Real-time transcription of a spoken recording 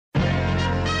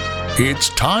It's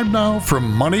time now for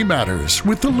Money Matters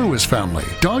with the Lewis family.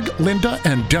 Doug, Linda,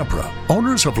 and Deborah,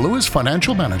 owners of Lewis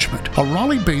Financial Management, a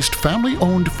Raleigh-based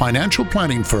family-owned financial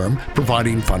planning firm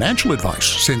providing financial advice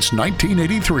since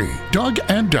 1983. Doug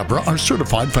and Deborah are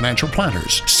certified financial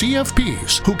planners,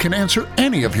 CFPs, who can answer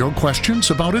any of your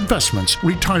questions about investments,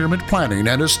 retirement planning,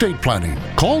 and estate planning.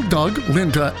 Call Doug,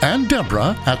 Linda, and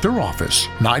Deborah at their office,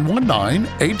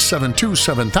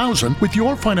 919-872-7000, with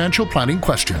your financial planning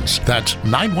questions. That's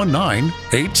 919-872-7000.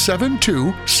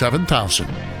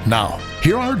 Now,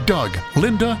 here are Doug,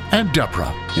 Linda, and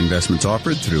Deborah. Investments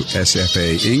offered through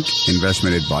SFA Inc.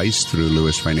 Investment advice through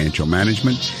Lewis Financial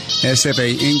Management.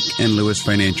 SFA Inc. and Lewis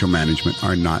Financial Management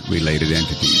are not related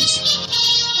entities.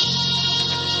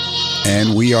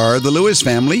 And we are the Lewis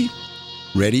family,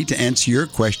 ready to answer your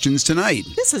questions tonight.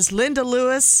 This is Linda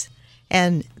Lewis,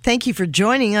 and thank you for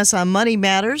joining us on Money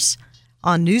Matters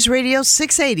on News Radio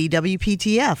 680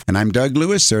 WPTF. And I'm Doug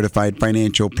Lewis, certified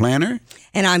financial planner.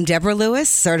 And I'm Deborah Lewis,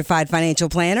 certified financial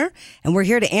planner. And we're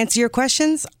here to answer your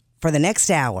questions for the next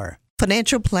hour.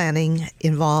 Financial planning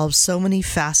involves so many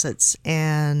facets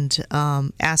and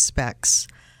aspects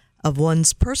of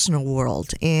one's personal world.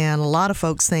 And a lot of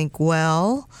folks think,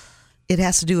 well, it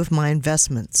has to do with my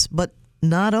investments. But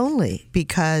not only,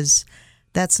 because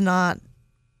that's not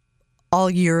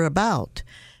all you're about.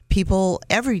 People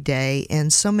every day,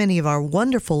 and so many of our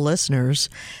wonderful listeners,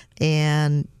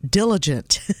 and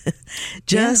diligent,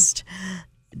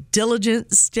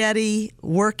 diligent, steady,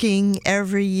 working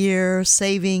every year,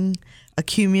 saving,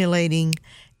 accumulating,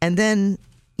 and then,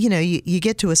 you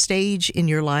get to a stage in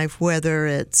your life, whether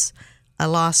it's I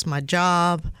lost my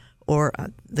job or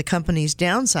the company's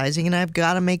downsizing and I've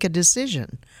got to make a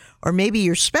decision. Or maybe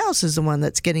your spouse is the one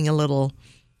that's getting a little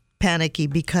panicky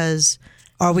because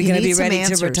are we going to be ready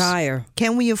to retire?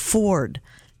 Can we afford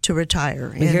to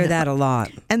retire? We hear that a lot.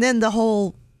 And then the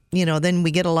whole, then we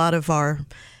get a lot of our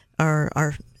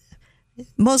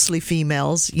mostly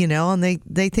females, and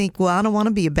they think, well, I don't want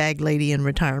to be a bag lady in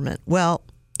retirement. Well,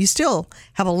 you still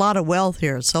have a lot of wealth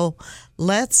here. So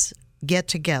let's get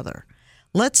together.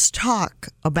 Let's talk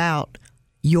about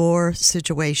your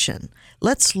situation.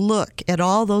 Let's look at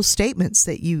all those statements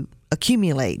that you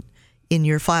accumulate in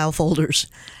your file folders.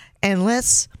 And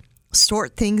let's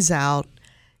sort things out,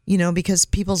 because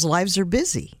people's lives are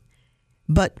busy.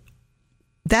 But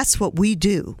that's what we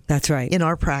do. That's right. In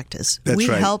our practice. We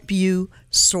help you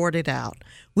sort it out.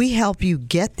 We help you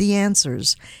get the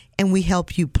answers, and we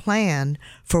help you plan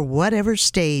for whatever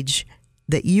stage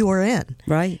that you are in.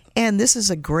 Right. And this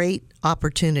is a great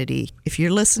opportunity. If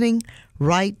you're listening,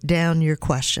 write down your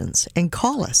questions and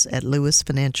call us at Lewis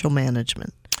Financial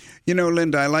Management.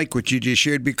 Linda, I like what you just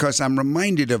shared because I'm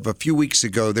reminded of a few weeks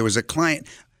ago, there was a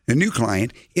new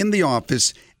client in the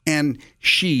office, and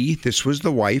this was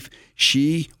the wife,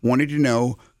 she wanted to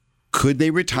know, could they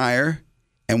retire?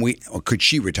 Or could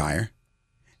she retire?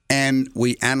 And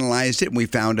we analyzed it and we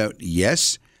found out,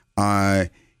 yes,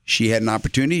 she had an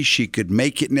opportunity, she could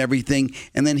make it and everything.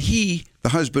 And then the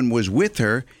husband was with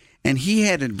her, and he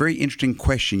had a very interesting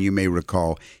question, you may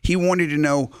recall. He wanted to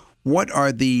know, what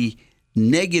are the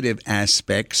negative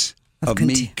aspects of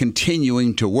me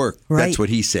continuing to work? Right. That's what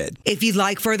he said. If you'd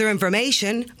like further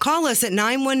information, call us at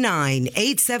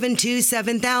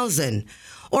 919-872-7000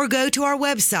 or go to our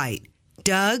website,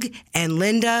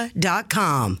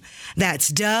 DougandLinda.com.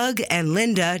 That's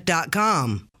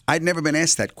DougandLinda.com. I'd never been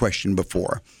asked that question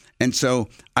before. And so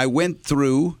I went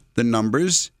through the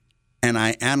numbers and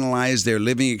I analyzed their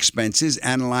living expenses,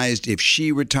 analyzed if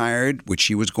she retired, which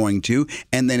she was going to,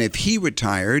 and then if he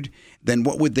retired, then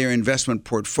what would their investment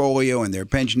portfolio and their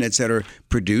pension, et cetera,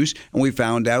 produce? And we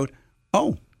found out,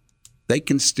 they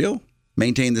can still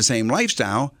maintain the same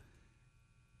lifestyle.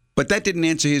 But that didn't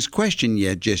answer his question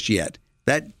just yet.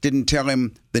 That didn't tell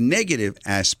him the negative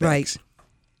aspects. Right.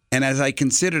 And as I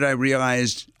considered, I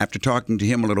realized, after talking to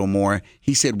him a little more,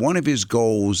 he said one of his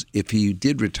goals, if he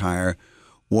did retire,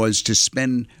 was to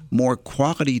spend more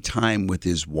quality time with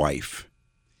his wife.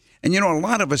 And, a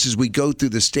lot of us, as we go through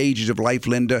the stages of life,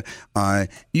 Linda,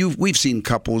 we've seen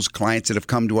couples, clients that have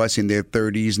come to us in their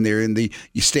 30s, and they're in the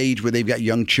stage where they've got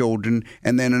young children.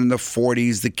 And then in the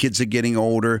 40s, the kids are getting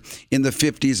older. In the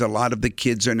 50s, a lot of the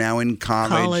kids are now in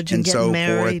college and so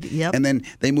married. forth. Yep. And then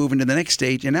they move into the next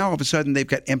stage, and now all of a sudden they've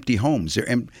got empty homes.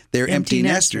 They're empty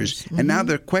nesters. Mm-hmm. And now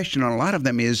the question on a lot of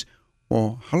them is,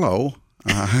 well, hello.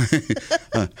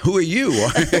 Who are you?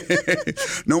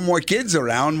 No more kids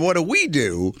around. What do we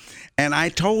do? And I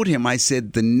told him, I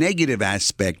said, the negative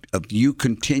aspect of you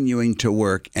continuing to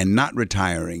work and not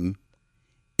retiring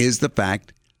is the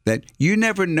fact that you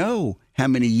never know how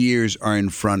many years are in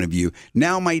front of you.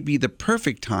 Now might be the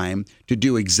perfect time to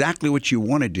do exactly what you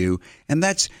want to do, and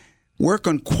that's work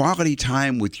on quality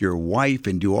time with your wife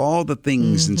and do all the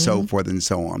things and so forth and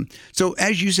so on. So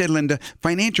as you said, Linda,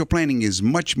 financial planning is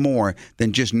much more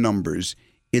than just numbers.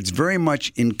 It's very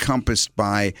much encompassed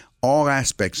by all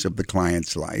aspects of the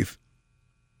client's life.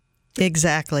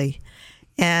 Exactly.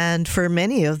 And for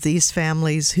many of these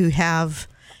families who have,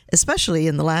 especially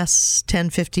in the last 10,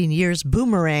 15 years,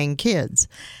 boomerang kids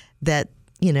that,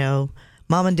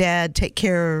 mom and dad take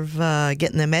care of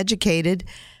getting them educated,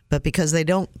 but because they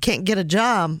can't get a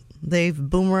job, they've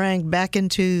boomeranged back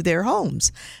into their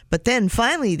homes. But then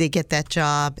finally they get that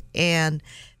job, and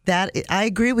that I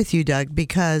agree with you, Doug,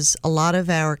 because a lot of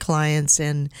our clients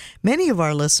and many of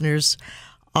our listeners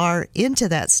are into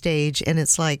that stage, and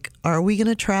it's like, are we going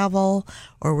to travel,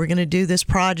 or we're going to do this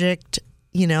project,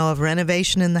 of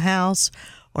renovation in the house,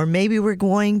 or maybe we're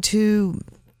going to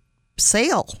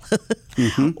sail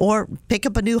or pick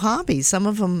up a new hobby. Some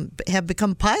of them have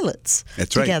become pilots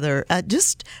together.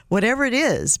 Just whatever it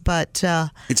is, but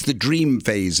it's the dream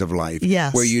phase of life.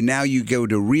 Yes. Where you go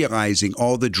to realizing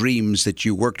all the dreams that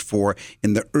you worked for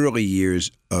in the early years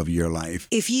of your life.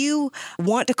 If you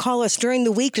want to call us during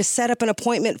the week to set up an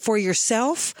appointment for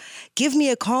yourself, give me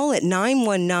a call at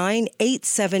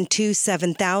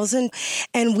 919-872-7000,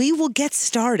 and we will get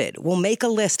started. We'll make a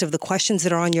list of the questions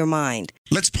that are on your mind.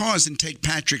 Let's pause and take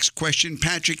Patrick's question.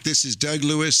 Patrick, this is Doug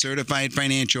Lewis, Certified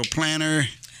Financial Planner.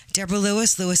 Deborah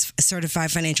Lewis,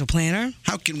 Certified Financial Planner.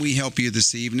 How can we help you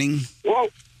this evening? Well,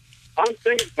 I'm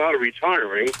thinking about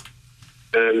retiring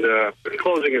and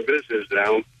closing a business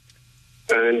down.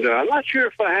 And I'm not sure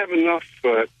if I have enough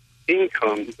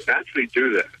income to actually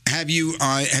do that. Have you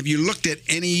looked at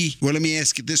any? Well, let me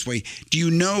ask it this way: do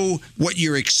you know what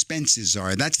your expenses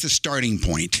are? That's the starting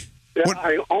point. Yeah,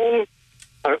 I own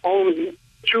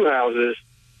 2 houses.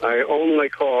 I own my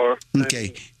car.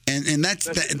 Okay. And that's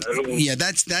a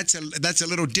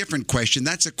little different question.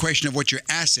 That's a question of what your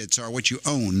assets are, what you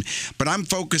own. But I'm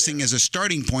focusing as a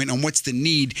starting point on what's the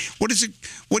need. What is it?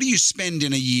 What do you spend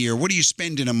in a year? What do you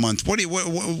spend in a month? What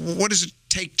does it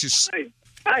take to?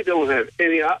 I don't have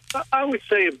any. I would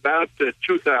say about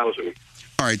 2,000.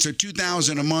 All right, so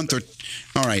 $2,000 a month,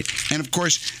 all right, and of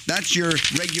course that's your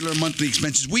regular monthly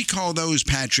expenses. We call those,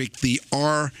 Patrick, the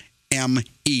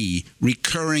RME,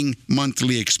 recurring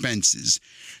monthly expenses.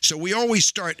 So we always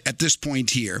start at this point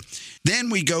here.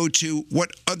 Then we go to what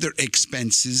other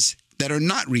expenses that are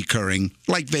not recurring,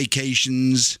 like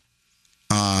vacations,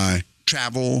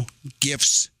 travel,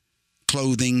 gifts,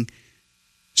 clothing.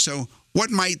 So what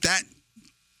might that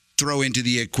throw into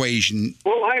the equation?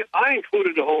 Well, I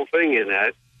included the whole thing in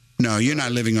that. No, you're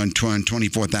not living on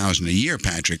 $24,000 a year,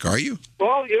 Patrick, are you?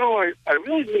 Well, I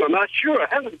really do. I'm not sure. I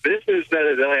have a business that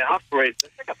I operate.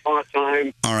 It's like a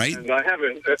part-time. All right. And I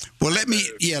haven't. Well, let me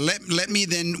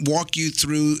then walk you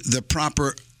through the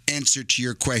proper answer to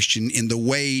your question in the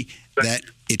way that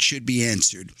it should be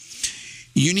answered.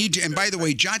 You need to, and by the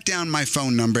way, jot down my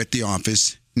phone number at the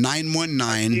office,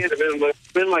 919. I'm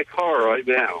in my car right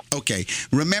now. Okay.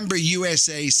 Remember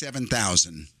USA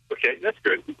 7000. Okay, that's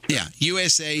good. Yeah,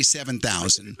 USA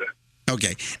 7000.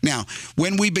 Okay. Now,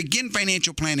 when we begin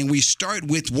financial planning, we start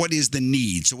with what is the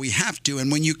need. So we have to, and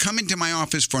when you come into my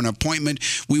office for an appointment,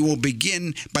 we will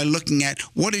begin by looking at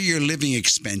what are your living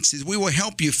expenses. We will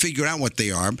help you figure out what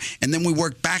they are, and then we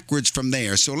work backwards from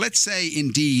there. So let's say,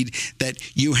 indeed, that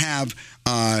you have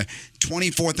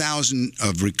 $24,000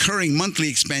 of recurring monthly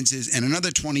expenses and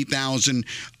another $20,000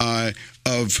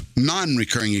 of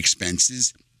non-recurring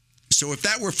expenses. So if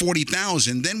that were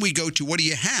 $40,000, then we go to what do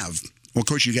you have? Well, of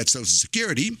course, you got Social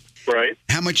Security. Right.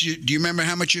 How much? Do you remember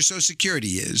how much your Social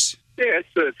Security is? Yeah,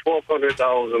 it's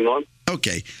 $1,200 a month.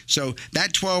 Okay, so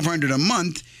that $1,200 a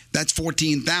month, that's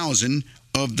 $14,000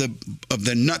 of the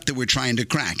nut that we're trying to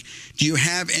crack. Do you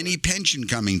have any pension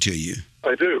coming to you?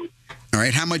 I do. All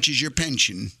right. How much is your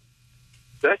pension?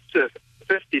 That's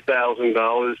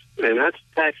 $50,000, and that's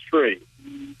tax-free.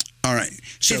 All right.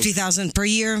 So $50,000 per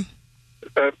year.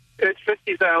 It's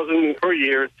 $50,000 per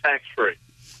year, tax-free.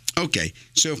 Okay,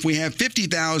 so if we have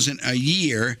 $50,000 a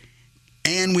year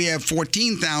and we have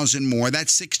 $14,000 more,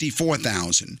 that's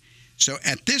 $64,000. So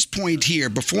at this point here,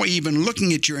 before even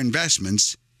looking at your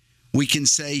investments, we can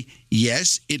say,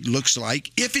 yes, it looks like,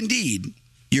 if indeed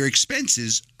your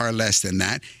expenses are less than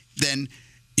that, then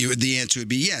the answer would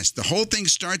be yes. The whole thing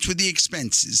starts with the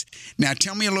expenses. Now,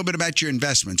 tell me a little bit about your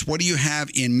investments. What do you have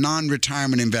in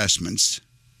non-retirement investments?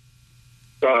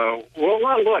 Well,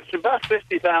 not much. About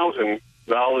 $50,000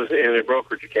 in a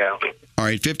brokerage account. All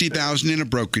right, $50,000 in a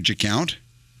brokerage account.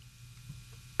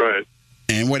 Right.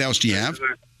 And what else do you have?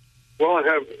 Well, I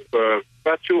have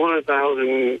about 200,000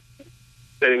 in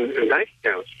bank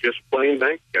accounts, just plain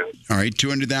bank accounts. All right,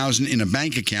 200,000 in a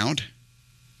bank account.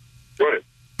 Right.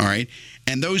 All right,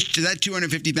 and that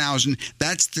 250,000,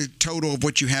 that's the total of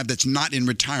what you have that's not in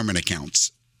retirement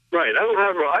accounts. Right.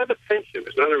 I have a pension.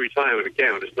 It's not a retirement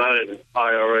account. It's not an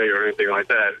IRA or anything like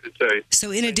that.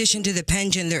 So in addition to the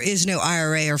pension, there is no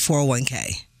IRA or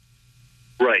 401k?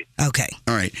 Right. Okay.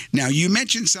 All right. Now, you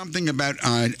mentioned something about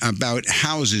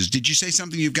houses. Did you say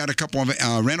something? You've got a couple of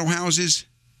rental houses?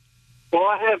 Well,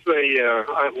 I have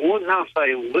one house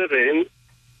I live in,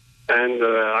 and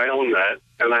I own that.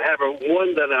 And I have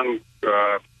one that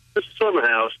this is summer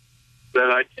house that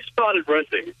I just started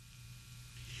renting.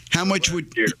 How much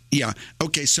would? Yeah.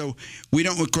 Okay. So we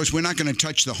don't. Of course, we're not going to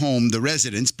touch the home, the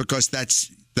residence, because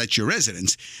that's your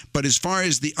residence. But as far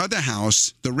as the other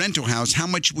house, the rental house, how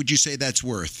much would you say that's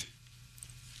worth?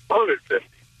 150.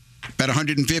 About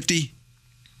 150.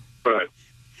 Right.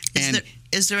 And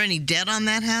is there any debt on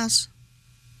that house?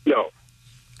 No.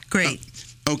 Great.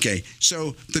 Okay.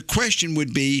 So the question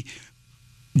would be,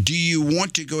 do you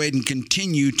want to go ahead and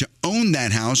continue to own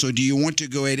that house, or do you want to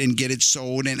go ahead and get it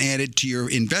sold and add it to your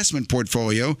investment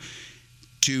portfolio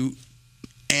to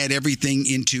add everything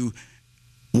into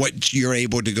what you're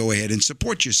able to go ahead and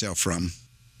support yourself from?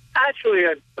 Actually,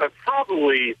 I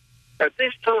probably, at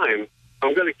this time,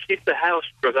 I'm going to keep the house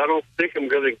because I don't think I'm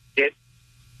going to get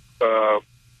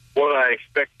what I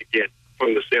expect to get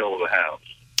from the sale of the house.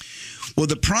 Well,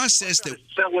 the process that...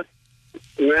 Sell it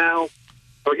now.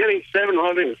 I'm getting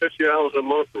 $750 a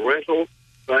month for rental,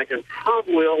 but I can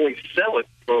probably only sell it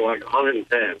for like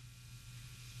 $110.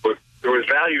 But it was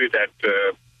valued at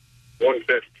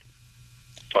 $150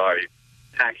 by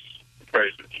tax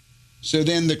appraisers. So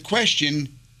then the question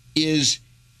is,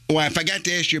 well, I forgot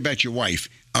to ask you about your wife.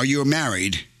 Are you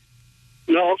married?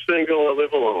 No, I'm single. I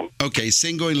live alone. Okay,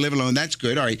 single and live alone. That's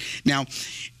good. All right. Now,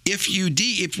 if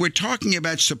we're talking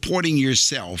about supporting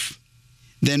yourself,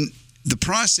 then the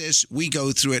process we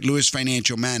go through at Lewis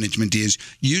Financial Management is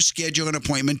you schedule an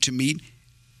appointment to meet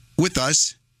with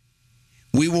us.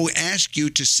 We will ask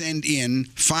you to send in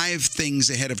 5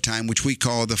 things ahead of time, which we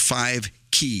call the 5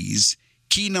 keys.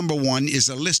 Key number 1 is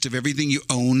a list of everything you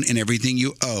own and everything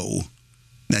you owe.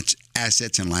 That's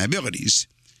assets and liabilities.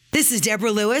 This is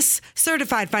Deborah Lewis,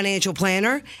 Certified Financial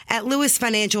Planner at Lewis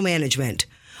Financial Management.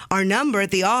 Our number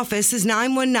at the office is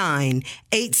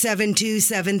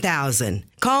 919-872-7000.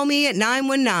 Call me at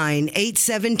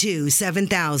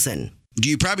 919-872-7000.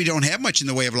 You probably don't have much in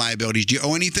the way of liabilities. Do you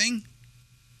owe anything?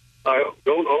 I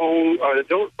don't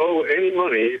owe any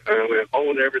money. I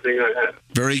own everything I have.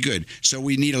 Very good. So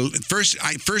we need first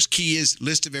key is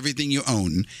list of everything you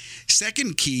own.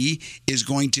 Second key is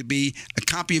going to be a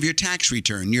copy of your tax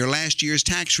return, your last year's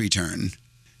tax return.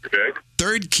 Okay.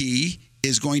 Third key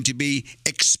is going to be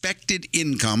expected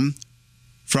income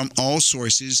from all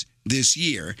sources this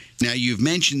year. Now, you've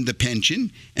mentioned the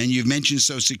pension and you've mentioned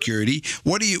Social Security.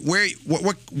 Where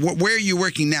are you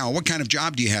working now? What kind of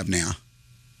job do you have now?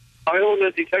 I own a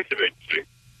detective agency.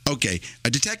 Okay, a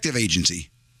detective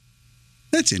agency.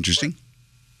 That's interesting.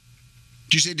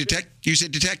 Did you say You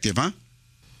said detective, huh?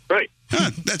 Right.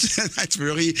 Huh, that's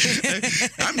really.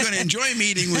 I'm going to enjoy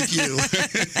meeting with you.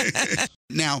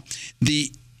 Now,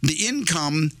 the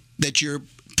income that you're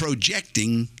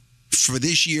projecting for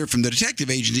this year from the detective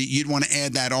agency, you'd want to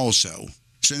add that also.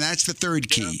 So that's the third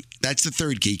key. Yeah. That's the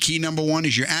third key. Key number 1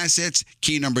 is your assets.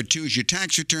 Key number 2 is your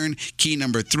tax return. Key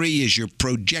number 3 is your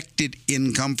projected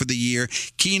income for the year.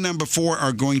 Key number 4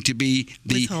 are going to be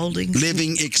the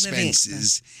living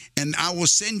expenses. And I will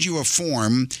send you a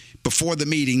form before the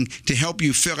meeting to help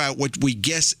you fill out what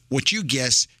you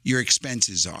guess your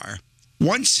expenses are.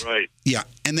 Right. Yeah.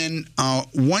 And then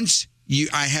once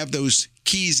I have those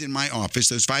keys in my office,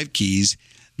 those 5 keys,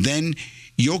 then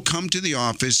you'll come to the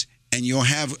office and you'll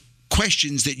have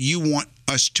questions that you want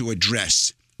us to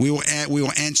address. We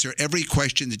will answer every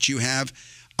question that you have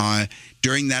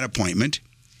during that appointment.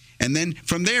 And then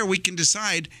from there, we can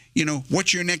decide,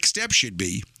 what your next step should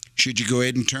be. Should you go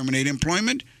ahead and terminate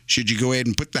employment? Should you go ahead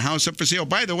and put the house up for sale?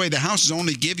 By the way, the house is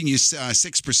only giving you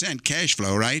 6% cash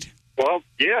flow, right? Well,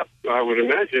 yeah, I would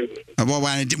imagine. Well,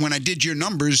 when I did your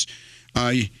numbers,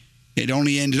 it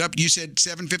only ended up, you said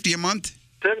 $750 a month?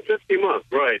 $750 a month,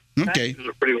 right. Okay. Taxes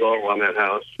are pretty low on that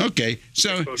house. Okay,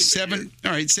 so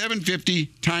 $750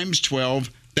 times 12,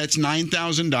 that's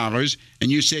 $9,000, and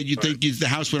you said you think the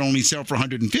house would only sell for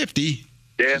 $150.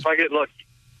 Yeah, if I get lucky.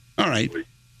 All right.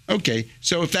 Okay,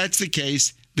 so if that's the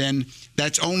case, then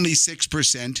that's only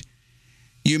 6%.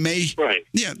 You may, Right.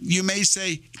 yeah, you may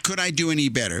say, could I do any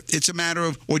better? It's a matter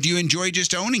of, or do you enjoy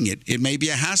just owning it? It may be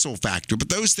a hassle factor, but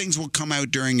those things will come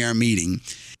out during our meeting.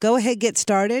 Go ahead, get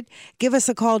started. Give us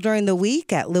a call during the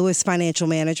week at Lewis Financial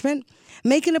Management.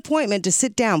 Make an appointment to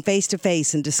sit down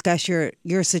face-to-face and discuss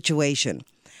your situation.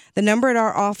 The number at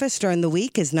our office during the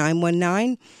week is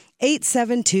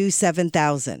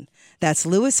 919-872-7000. That's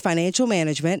Lewis Financial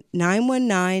Management,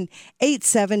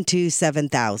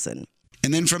 919-872-7000.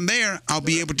 And then from there, I'll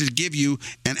be able to give you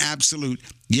an absolute,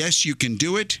 yes, you can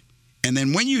do it. And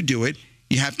then when you do it,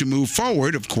 you have to move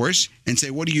forward, of course, and say,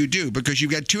 what do you do? Because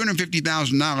you've got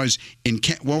 $250,000 in,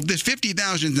 well, there's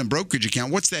 $50,000 in the brokerage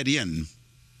account. What's that in?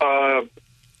 A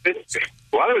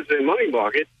lot of it's in money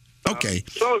market. Okay.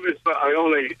 Some of it's, I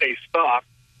own a stock,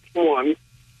 one,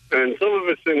 and some of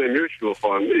it's in a mutual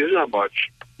fund. It's not much,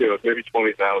 maybe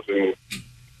 $20,000.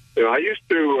 I used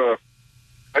to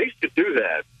do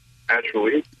that.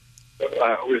 Actually,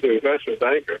 I was an investment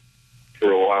banker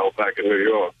for a while back in New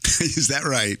York. Is that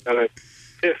right? And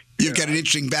You've got an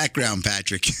interesting background,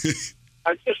 Patrick.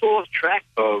 I just lost track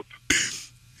of,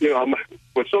 I'm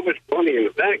with so much money in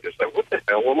the bank. It's like, what the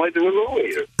hell am I doing wrong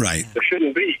here? Right. There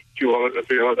shouldn't be $200,000 or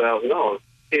 $300,000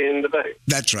 in the bank.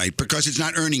 That's right, because it's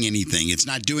not earning anything. It's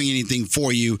not doing anything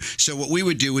for you. So what we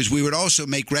would do is we would also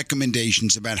make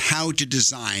recommendations about how to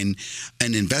design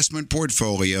an investment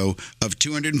portfolio of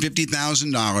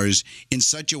 $250,000 in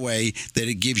such a way that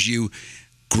it gives you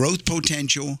growth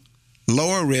potential,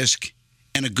 lower risk,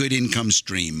 and a good income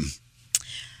stream.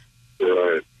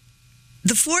 Right.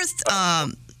 The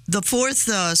fourth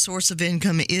source of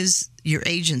income is your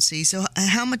agency. So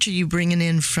how much are you bringing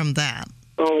in from that?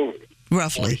 Oh,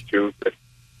 roughly.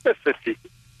 50.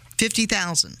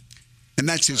 50,000. And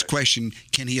that's his question.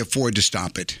 Can he afford to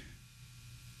stop it?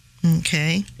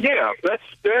 Okay. Yeah, that's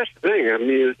the thing. I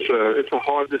mean, it's a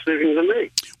hard decision to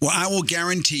make. Well, I will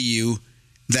guarantee you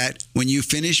that when you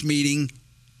finish meeting,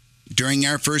 during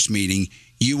our first meeting,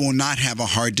 you will not have a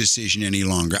hard decision any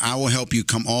longer. I will help you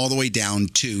come all the way down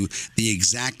to the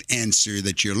exact answer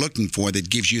that you're looking for that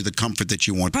gives you the comfort that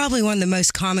you want. Probably one of the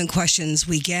most common questions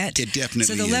we get. It definitely is.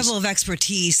 So the level of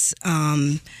expertise,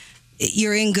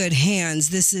 you're in good hands.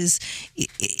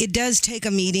 It does take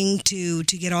a meeting to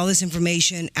get all this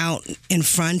information out in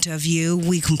front of you.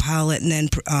 We compile it and then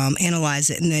analyze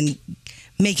it and then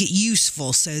make it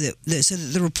useful so that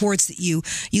the reports that you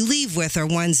leave with are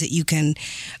ones that you can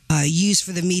use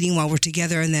for the meeting while we're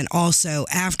together, and then also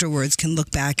afterwards can look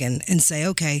back and say,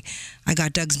 okay, I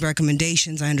got Doug's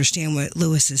recommendations. I understand what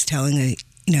Lewis is telling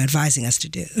advising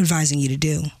you to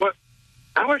do. What?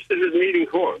 How much does this meeting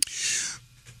cost?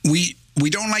 We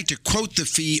don't like to quote the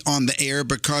fee on the air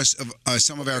because of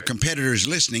some of our competitors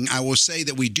listening. I will say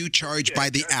that we do charge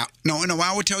by the hour. No,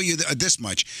 I will tell you this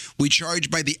much. We charge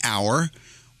by the hour.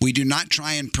 We do not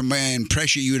try and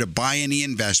pressure you to buy any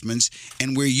investments,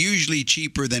 and we're usually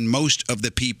cheaper than most of the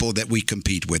people that we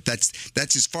compete with. That's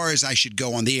as far as I should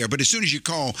go on the air. But as soon as you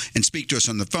call and speak to us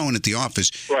on the phone at the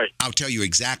office, right, I'll tell you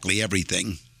exactly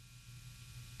everything.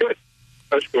 Good.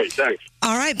 That's great. Thanks.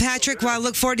 All right, Patrick. Well, I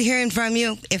look forward to hearing from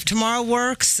you. If tomorrow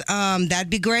works, that'd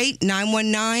be great.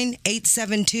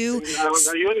 919-872. Now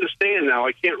you understand now.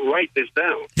 I can't write this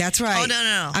down. That's right. Oh,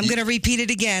 no. I'm going to repeat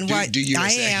it again. Do you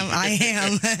I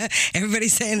am.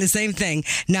 Everybody's saying the same thing.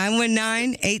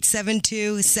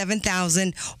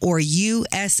 919-872-7000 or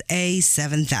USA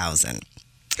 7000.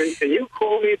 Can you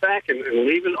call me back and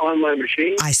leave it on my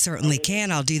machine? I certainly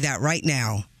can. I'll do that right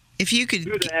now. If you could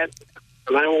do that,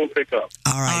 and I won't pick up.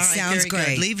 All right, sounds very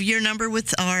great. Good. Leave your number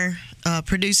with our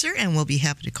producer, and we'll be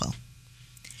happy to call.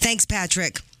 Thanks,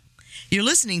 Patrick. You're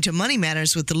listening to Money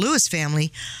Matters with the Lewis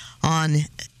family on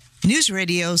News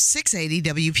Radio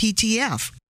 680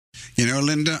 WPTF.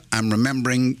 Linda, I'm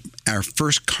remembering our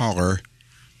first caller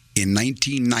in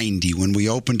 1990 when we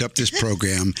opened up this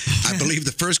program. I believe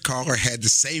the first caller had the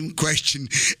same question: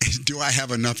 do I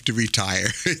have enough to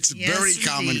retire? It's a very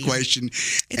common question.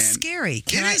 It's scary.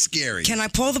 It is scary. Can I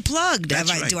pull the plug? That's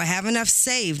right. Do I have enough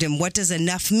saved? And what does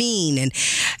enough mean?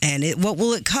 And what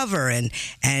will it cover? And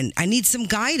I need some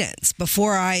guidance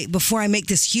before I make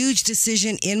this huge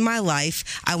decision in my life.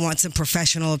 I want some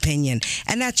professional opinion.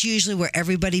 And that's usually where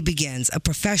everybody begins, a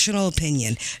professional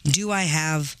opinion. Do I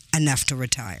have enough to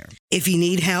retire? If you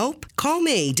need help, call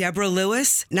me, Deborah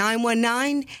Lewis,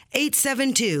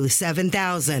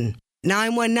 919-872-7000.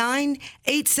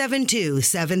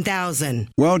 919-872-7000.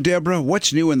 Well, Deborah,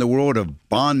 what's new in the world of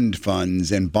bond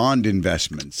funds and bond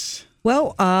investments?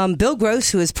 Well, Bill Gross,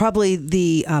 who is probably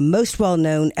the most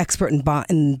well-known expert in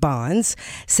bonds,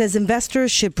 says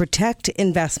investors should protect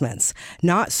investments,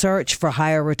 not search for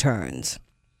higher returns.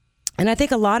 And I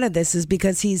think a lot of this is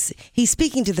because he's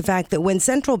speaking to the fact that when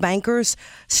central bankers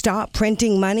stop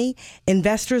printing money,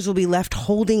 investors will be left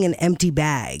holding an empty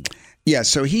bag. Yeah,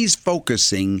 so he's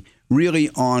focusing really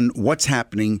on what's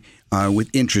happening with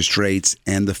interest rates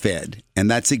and the Fed.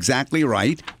 And that's exactly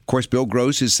right. Of course, Bill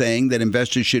Gross is saying that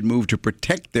investors should move to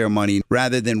protect their money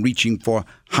rather than reaching for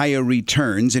higher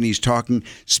returns. And he's talking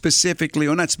specifically,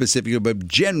 or not specifically, but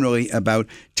generally about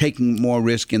taking more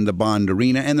risk in the bond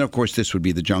arena. And, of course, this would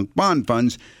be the junk bond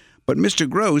funds. But Mr.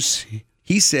 Gross,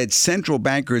 he said central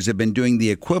bankers have been doing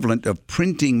the equivalent of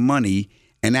printing money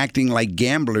and acting like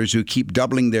gamblers who keep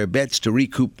doubling their bets to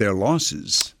recoup their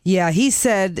losses. Yeah, he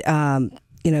said,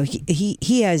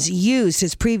 he has used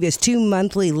his previous 2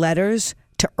 monthly letters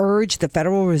to urge the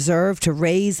Federal Reserve to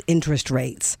raise interest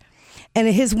rates. And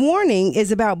his warning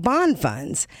is about bond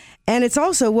funds. And it's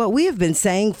also what we have been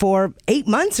saying for 8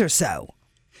 months or so.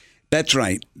 That's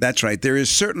right. That's right. There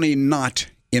is certainly not,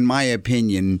 in my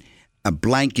opinion, a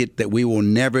blanket that we will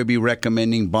never be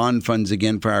recommending bond funds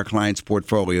again for our clients'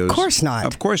 portfolios. Of course not.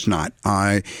 Of course not.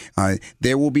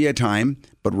 There will be a time,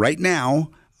 but right now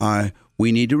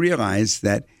we need to realize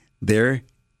that there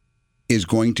is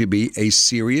going to be a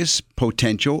serious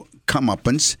potential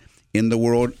comeuppance in the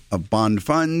world of bond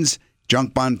funds.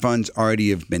 Junk bond funds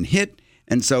already have been hit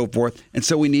and so forth. And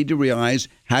so we need to realize,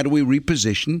 how do we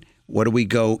reposition? What do we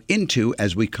go into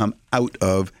as we come out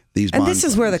of these bond funds? And this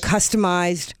is where the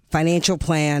customized financial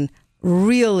plan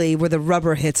really, where the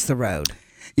rubber hits the road.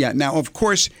 Yeah. Now, of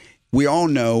course, we all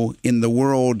know in the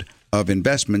world of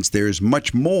investments, there's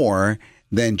much more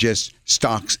than just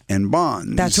stocks and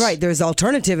bonds. That's right. There's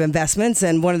alternative investments,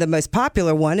 and one of the most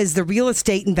popular one is the Real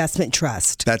Estate Investment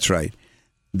Trust. That's right.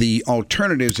 The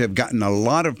alternatives have gotten a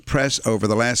lot of press over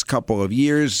the last couple of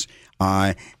years,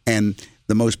 and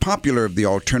the most popular of the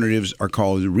alternatives are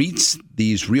called REITs,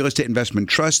 these real estate investment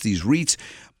trusts, these REITs.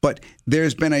 But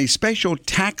there's been a special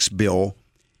tax bill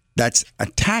that's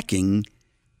attacking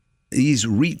these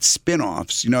REIT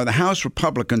spinoffs. You know, the House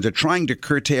Republicans are trying to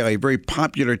curtail a very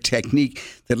popular technique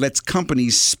that lets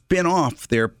companies spin off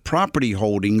their property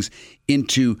holdings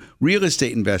into real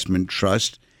estate investment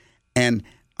trust. And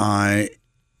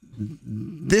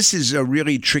this is a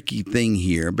really tricky thing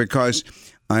here, because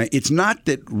it's not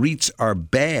that REITs are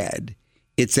bad.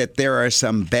 It's that there are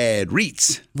some bad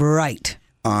REITs. Right.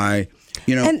 And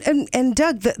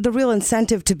Doug, the real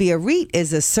incentive to be a REIT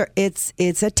is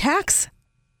it's a tax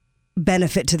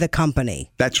benefit to the company.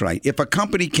 That's right. If a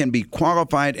company can be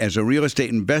qualified as a real estate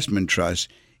investment trust,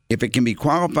 if it can be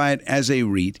qualified as a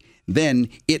REIT, then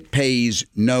it pays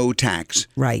no tax.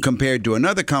 Right. Compared to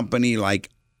another company like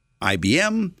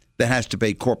IBM that has to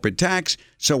pay corporate tax.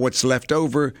 So what's left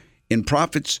over in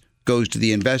profits goes to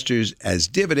the investors as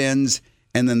dividends,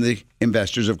 and then the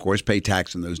investors, of course, pay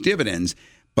tax on those dividends.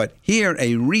 But here,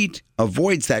 a REIT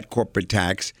avoids that corporate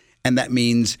tax, and that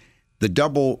means the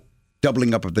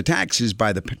doubling up of the taxes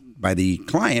by the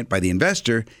client, by the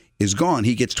investor, is gone.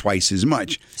 He gets twice as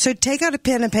much. So take out a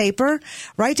pen and paper,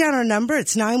 write down our number.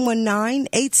 It's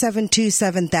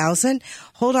 919-872-7000.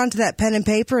 Hold on to that pen and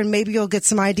paper, and maybe you'll get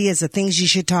some ideas of things you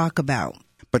should talk about.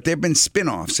 But there have been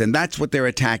spinoffs, and that's what they're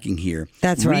attacking here.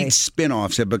 That's right. REIT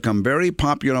spinoffs have become very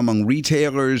popular among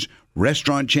retailers,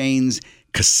 restaurant chains,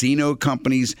 casino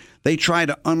companies. They try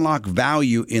to unlock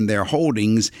value in their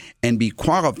holdings and be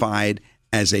qualified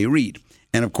as a REIT.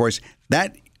 And of course,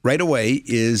 that right away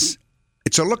it's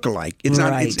a lookalike. It's right.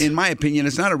 not. It's, in my opinion,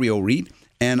 it's not a real REIT,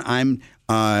 and I'm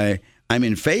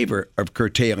in favor of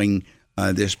curtailing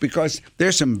this, because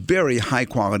there's some very high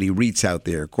quality REITs out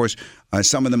there. Of course,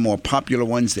 some of the more popular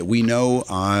ones that we know.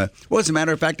 Well, as a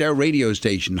matter of fact, our radio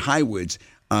station, Highwoods.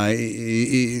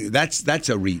 That's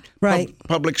a REIT. Right.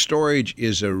 Public Storage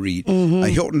is a REIT. Mm-hmm.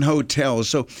 Hilton Hotels.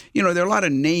 So, there are a lot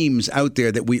of names out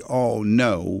there that we all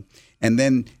know. And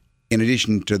then, in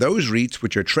addition to those REITs,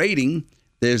 which are trading,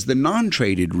 there's the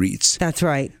non-traded REITs. That's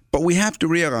right. But we have to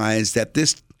realize that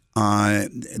this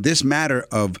matter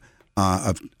of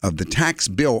the tax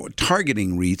bill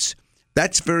targeting REITs,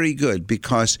 that's very good,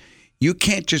 because you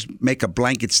can't just make a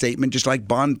blanket statement just like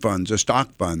bond funds or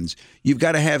stock funds. You've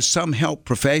got to have some help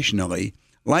professionally,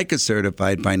 like a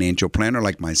certified financial planner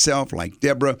like myself, like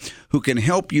Deborah, who can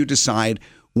help you decide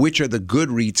which are the good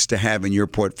REITs to have in your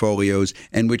portfolios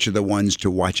and which are the ones to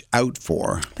watch out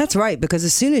for. That's right, because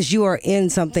as soon as you are in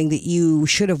something that you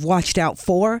should have watched out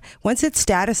for, once its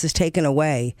status is taken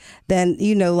away, then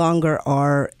you no longer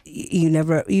have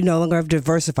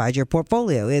diversified your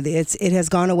portfolio. It has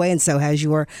gone away, and so has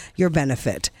your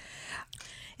benefit.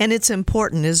 And it's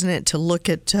important, isn't it, to look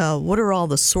at what are all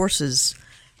the sources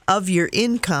of your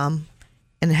income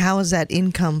and how is that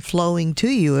income flowing to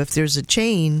you. If there's a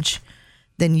change,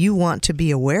 then you want to be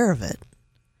aware of it.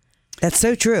 That's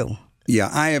so true. Yeah,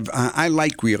 I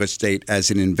like real estate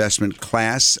as an investment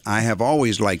class. I have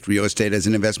always liked real estate as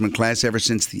an investment class ever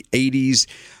since the 80s.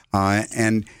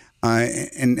 And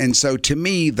so to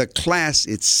me, the class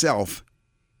itself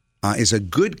is a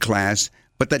good class,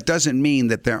 but that doesn't mean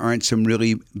that there aren't some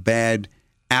really bad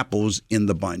apples in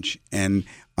the bunch. And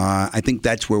I think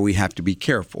that's where we have to be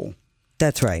careful.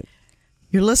 That's right.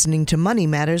 You're listening to Money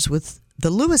Matters with the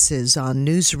Lewises on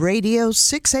News Radio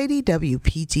 680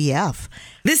 WPTF.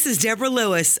 This is Deborah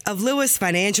Lewis of Lewis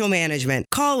Financial Management.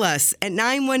 Call us at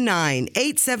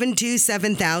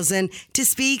 919-872-7000 to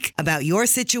speak about your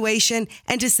situation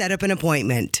and to set up an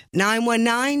appointment.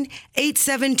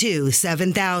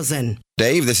 919-872-7000.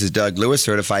 Dave, this is Doug Lewis,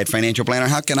 Certified Financial Planner.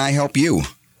 How can I help you?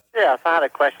 Yes, I had a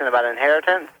question about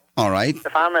inheritance. All right.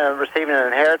 If I'm receiving an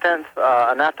inheritance,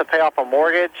 enough to pay off a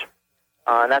mortgage,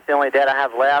 and that's the only debt I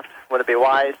have left, would it be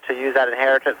wise to use that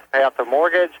inheritance to pay off the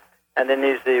mortgage and then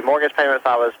use the mortgage payments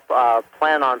I was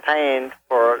planning on paying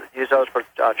use those for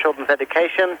children's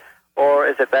education, or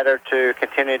is it better to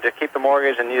continue to keep the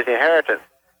mortgage and use the inheritance?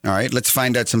 All right, let's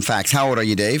find out some facts. How old are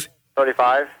you, Dave?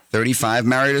 35. 35,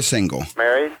 married or single?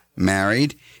 Married.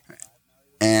 Married.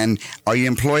 And are you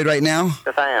employed right now?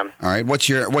 Yes, I am. All right, what's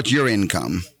your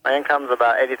income? My income's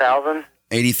about $80,000.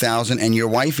 $80,000. And your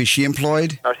wife, is she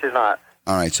employed? No, she's not.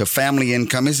 All right, so family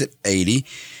income is at $80,000.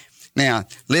 Now,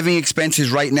 living expenses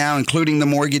right now, including the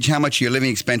mortgage, how much your living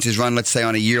expenses run, let's say,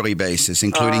 on a yearly basis,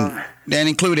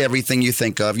 include everything you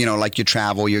think of, like your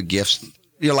travel, your gifts,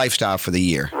 your lifestyle for the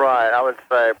year? Right, I would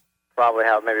say probably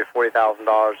have maybe $40,000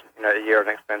 a year in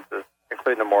expenses,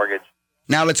 including the mortgage.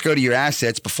 Now let's go to your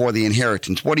assets before the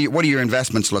inheritance. What do your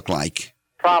investments look like?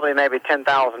 Probably maybe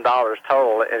 $10,000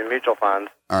 total in mutual funds.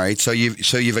 All right, so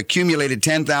you've accumulated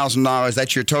 $10,000.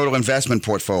 That's your total investment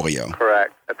portfolio.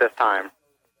 Correct, at this time.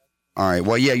 All right.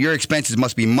 Well, yeah, your expenses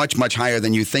must be much, much higher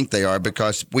than you think they are,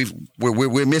 because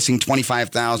we're missing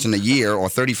 $25,000 a year or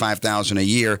 $35,000 a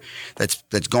year.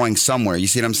 That's going somewhere. You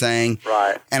see what I'm saying?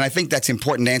 Right. And I think that's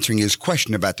important, answering his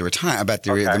question about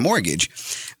the mortgage.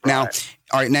 Now,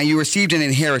 all right. Now you received an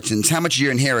inheritance. How much is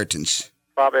your inheritance?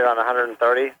 Probably around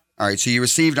 $130,000. All right. So you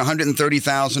received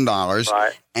 $130,000.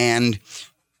 Right. And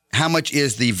how much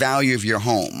is the value of your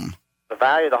home? The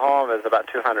value of the home is about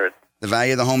 $200,000. The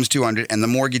value of the home is $200,000, and the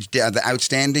mortgage, the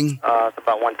outstanding? It's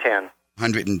about $110,000.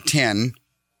 $110,000.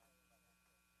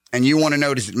 And you want to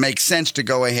know, does it make sense to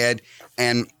go ahead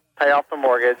and pay off the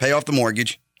mortgage? Pay off the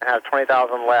mortgage. And have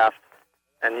 $20,000 left,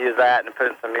 and use that and put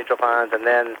it in some mutual funds, and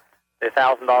then the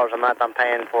 $1,000 a month I'm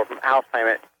paying for house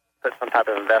payment, put some type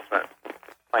of investment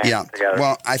plan together.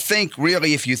 Well, I think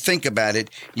really, if you think about it,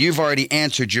 you've already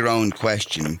answered your own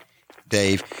question,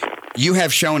 Dave. You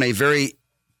have shown a very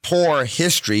poor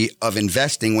history of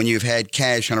investing when you've had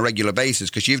cash on a regular basis,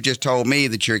 because you've just told me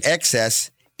that your excess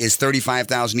is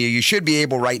 $35,000 a year. You should be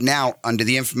able right now, under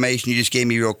the information you just gave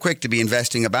me real quick, to be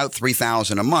investing about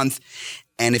 $3,000 a month.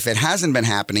 And if it hasn't been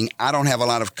happening, I don't have a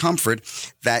lot of comfort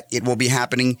that it will be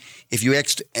happening if you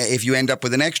end up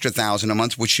with an extra $1,000 a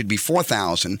month, which should be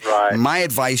 $4,000. Right. My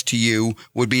advice to you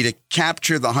would be to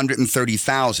capture the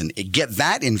 $130,000. Get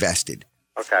that invested.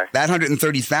 Okay. That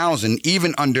 $130,000,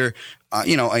 even under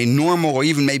a normal or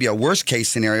even maybe a worst case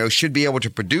scenario, should be able to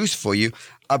produce for you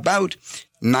about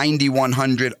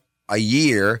 $9,100 a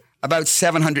year, about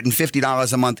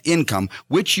 $750 a month income,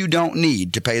 which you don't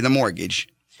need to pay the mortgage.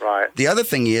 Right. The other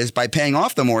thing is, by paying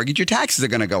off the mortgage, your taxes are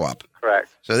going to go up. Correct.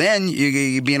 So then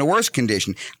you'd be in a worse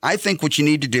condition. I think what you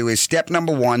need to do is, step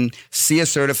number 1, see a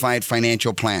certified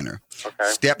financial planner.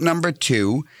 Okay. Step number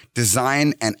 2,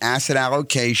 design an asset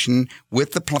allocation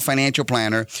with the financial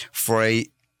planner for an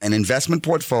investment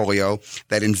portfolio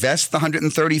that invests the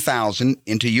 $130,000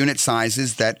 into unit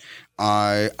sizes that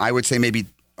I would say maybe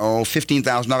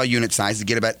 $15,000 unit size to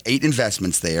get about 8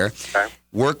 investments there. Okay.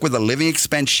 Work with a living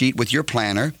expense sheet with your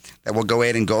planner that will go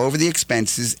ahead and go over the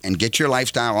expenses and get your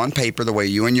lifestyle on paper the way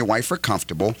you and your wife are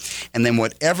comfortable. And then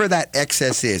whatever that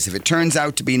excess is, if it turns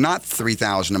out to be not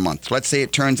 $3,000 a month, let's say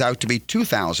it turns out to be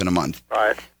 $2,000 a month.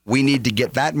 Right. We need to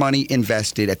get that money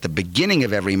invested at the beginning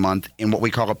of every month in what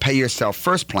we call a pay yourself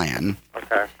first plan.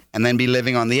 Okay. And then be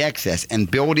living on the excess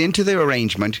and build into the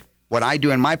arrangement. What I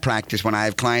do in my practice when I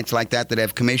have clients like that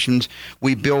have commissions,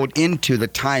 we build into the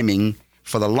timing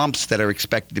for the lumps that are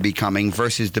expected to be coming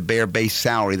versus the bare base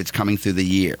salary that's coming through the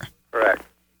year. Correct.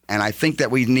 And I think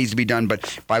that needs to be done,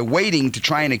 but by waiting to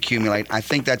try and accumulate, I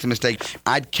think that's a mistake.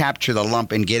 I'd capture the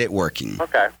lump and get it working.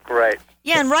 Okay, great.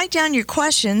 Yeah, and write down your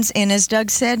questions. And as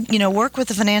Doug said, work with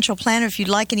a financial planner. If you'd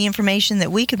like any information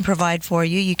that we can provide for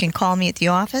you, you can call me at the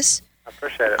office.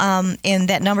 Appreciate it. And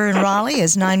that number in Raleigh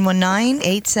is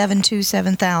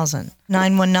 919-872-7000.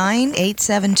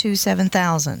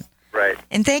 919-872-7000. Right.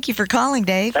 And thank you for calling,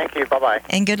 Dave. Thank you. Bye-bye.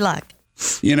 And good luck.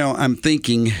 You know, I'm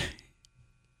thinking,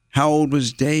 how old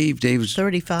was Dave? Dave was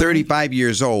 35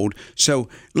 years old. So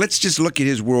let's just look at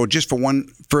his world just for one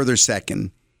further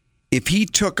second. If he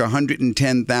took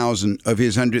 $110,000 of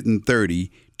his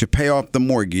 $130,000 to pay off the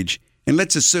mortgage, and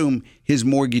let's assume his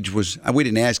mortgage was, we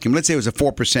didn't ask him, let's say it was a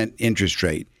 4% interest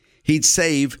rate. He'd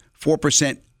save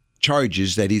 4%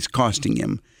 charges that he's costing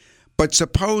him. But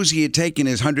suppose he had taken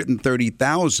his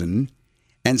 $130,000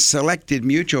 and selected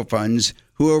mutual funds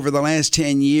who over the last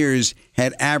 10 years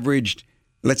had averaged,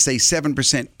 let's say,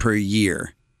 7% per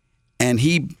year. And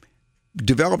he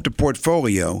developed a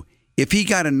portfolio. If he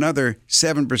got another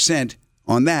 7%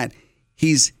 on that,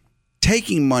 he's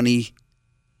taking money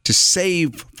to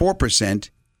save 4%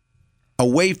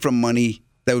 away from money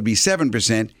that would be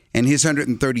 7%, and his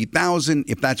 $130,000,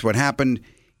 if that's what happened,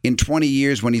 in 20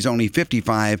 years when he's only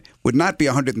 55, would not be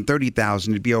 $130,000,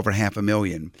 it'd be over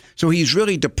 $500,000. So he's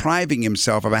really depriving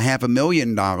himself of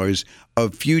 $500,000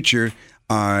 of future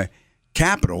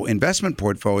capital investment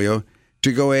portfolio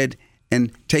to go ahead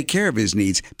and take care of his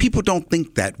needs. People don't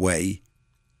think that way.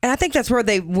 And I think that's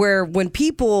where when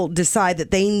people decide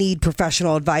that they need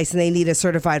professional advice and they need a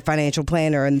certified financial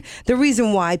planner, and the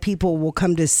reason why people will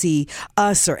come to see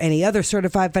us or any other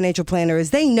certified financial planner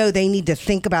is they know they need to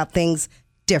think about things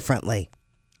differently.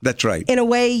 That's right. In a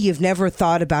way you've never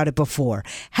thought about it before.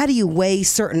 How do you weigh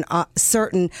certain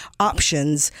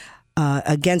options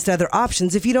against other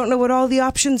options if you don't know what all the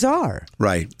options are?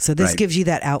 Right. So this gives you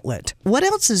that outlet. What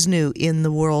else is new in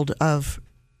the world of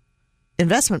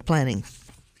investment planning?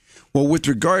 Well, with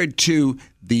regard to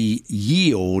the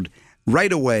yield,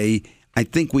 right away, I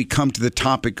think we come to the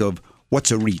topic of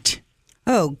what's a REIT.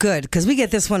 Oh, good, because we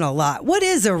get this one a lot. What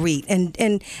is a REIT? And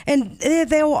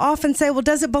they will often say, well,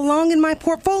 does it belong in my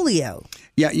portfolio?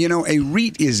 Yeah, you know, a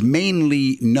REIT is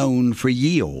mainly known for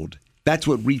yield. That's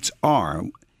what REITs are.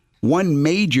 One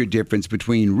major difference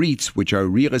between REITs, which are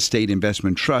real estate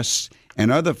investment trusts,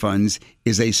 and other funds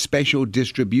is a special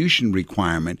distribution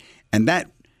requirement. And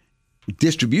that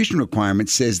distribution requirement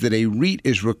says that a REIT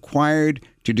is required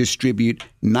to distribute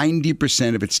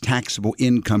 90% of its taxable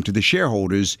income to the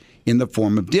shareholders in the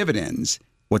form of dividends.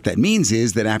 What that means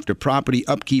is that after property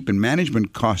upkeep and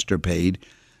management costs are paid,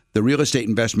 the real estate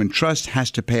investment trust has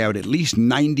to pay out at least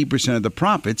 90% of the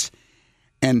profits,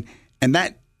 and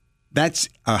that's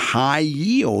a high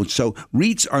yield. So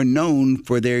REITs are known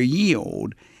for their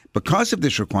yield. Because of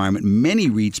this requirement, many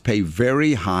REITs pay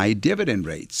very high dividend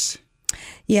rates.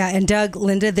 Yeah, and Doug,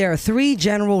 Linda, there are three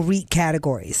general REIT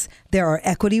categories. There are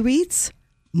equity REITs,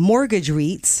 mortgage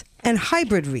REITs, and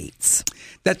hybrid REITs.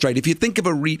 That's right. If you think of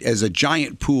a REIT as a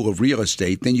giant pool of real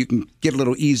estate, then you can get a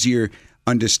little easier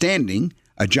understanding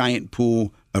a giant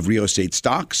pool of real estate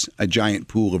stocks, a giant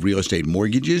pool of real estate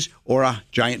mortgages, or a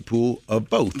giant pool of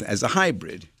both as a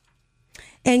hybrid.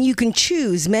 And you can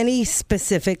choose many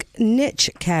specific niche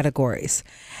categories.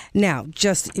 Now,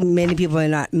 just many people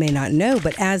may not know,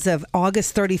 but as of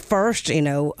August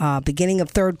 31st, beginning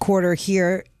of third quarter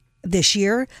here this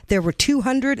year, there were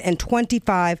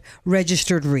 225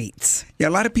 registered REITs. Yeah, a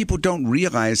lot of people don't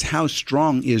realize how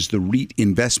strong is the REIT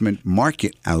investment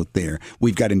market out there.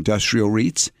 We've got industrial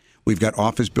REITs, we've got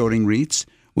office building REITs,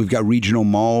 we've got regional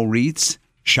mall REITs,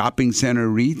 shopping center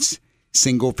REITs,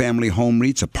 single-family home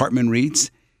REITs, apartment REITs,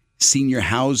 senior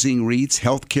housing REITs,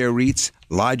 healthcare REITs,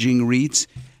 lodging REITs.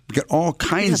 We've got all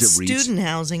kinds of REITs. Student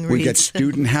housing REITs. We've got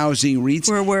student housing REITs.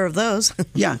 We're aware of those.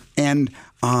 Yeah, and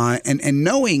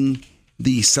knowing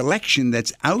the selection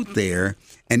that's out there,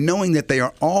 and knowing that they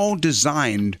are all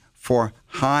designed for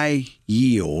high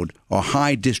yield or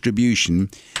high distribution,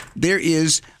 there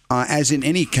is, as in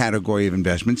any category of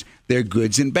investments, there are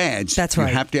goods and bads. That's right.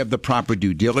 You have to have the proper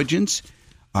due diligence.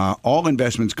 All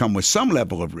investments come with some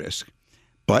level of risk.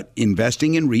 But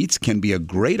investing in REITs can be a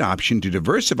great option to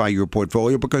diversify your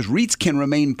portfolio because REITs can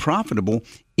remain profitable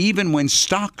even when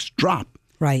stocks drop.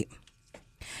 Right.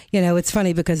 It's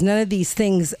funny because none of these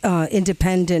things,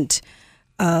 independent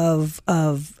of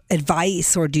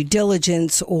advice or due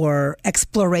diligence or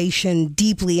exploration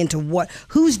deeply into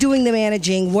who's doing the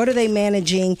managing, what are they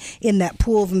managing in that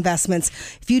pool of investments.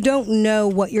 If you don't know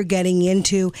what you're getting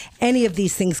into, any of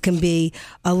these things can be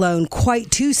alone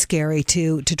quite too scary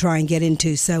to try and get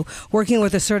into. So working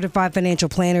with a certified financial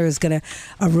planner is going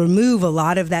to remove a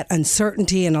lot of that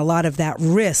uncertainty and a lot of that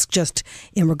risk just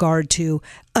in regard to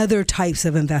other types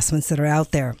of investments that are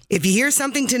out there. If you hear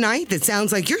something tonight that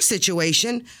sounds like your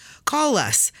situation, call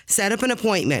us Set up an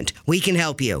appointment. We can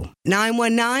help you.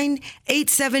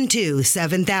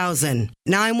 919-872-7000.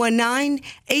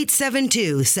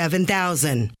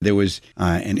 919-872-7000. There was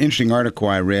an interesting article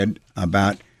I read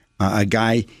about a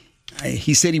guy.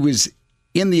 He said he was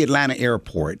in the Atlanta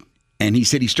airport, and he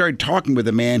said he started talking with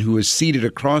a man who was seated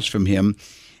across from him,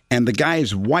 and the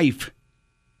guy's wife,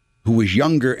 who was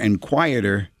younger and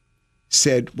quieter,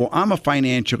 said, well, I'm a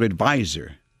financial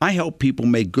advisor. I help people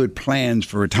make good plans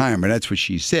for retirement. That's what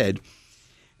she said.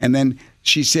 And then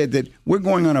she said that we're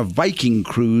going on a Viking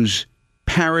cruise,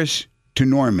 Paris to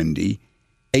Normandy,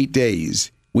 8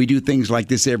 days. We do things like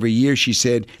this every year. She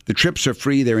said the trips are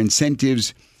free. They're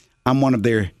incentives. I'm one of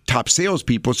their top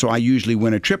salespeople, so I usually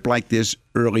win a trip like this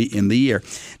early in the year.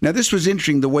 Now, this was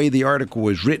interesting the way the article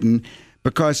was written,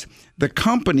 because the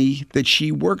company that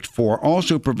she worked for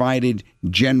also provided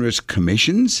generous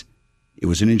commissions. It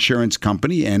was an insurance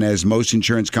company, and as most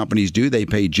insurance companies do, they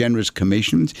pay generous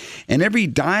commissions. And every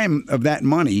dime of that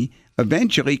money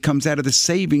eventually comes out of the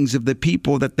savings of the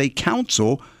people that they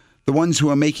counsel, the ones who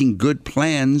are making good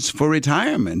plans for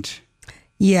retirement.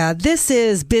 Yeah, this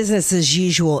is business as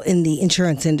usual in the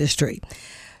insurance industry.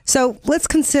 So let's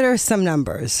consider some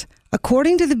numbers.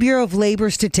 According to the Bureau of Labor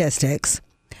Statistics,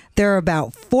 there are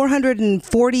about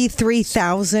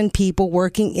 443,000 people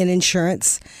working in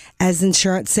insurance as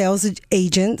insurance sales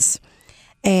agents.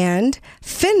 And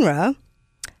FINRA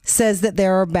says that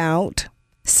there are about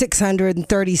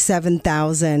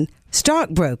 637,000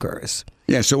 stockbrokers.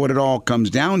 Yeah, so what it all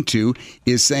comes down to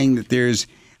is saying that there's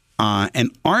an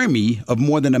army of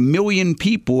more than 1 million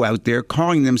people out there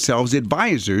calling themselves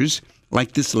advisors,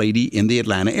 like this lady in the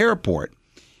Atlanta airport.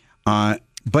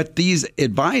 But these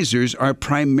advisors are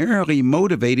primarily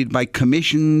motivated by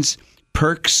commissions,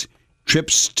 perks,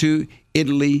 trips to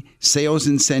Italy, sales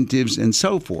incentives, and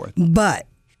so forth. But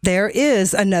there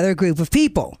is another group of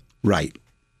people. Right.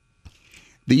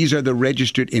 These are the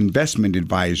registered investment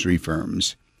advisory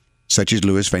firms, such as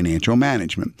Lewis Financial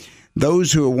Management.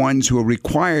 Those who are ones who are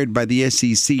required by the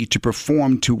SEC to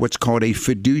perform to what's called a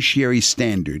fiduciary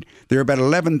standard. There are about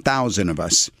 11,000 of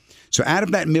us. So out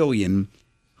of that million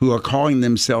who are calling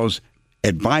themselves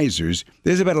advisors,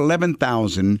 there's about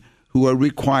 11,000 who are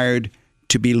required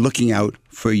to be looking out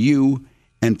for you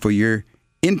and for your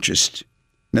interest.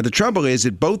 Now, the trouble is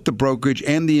that both the brokerage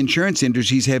and the insurance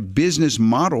industries have business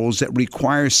models that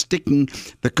require sticking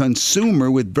the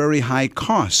consumer with very high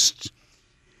costs.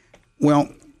 Well,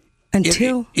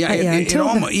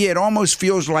 it almost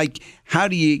feels like what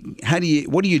do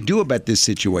you do about this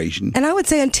situation? And I would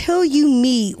say until you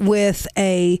meet with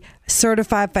a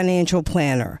certified financial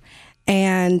planner,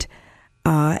 and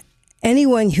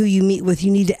anyone who you meet with,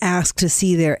 you need to ask to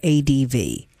see their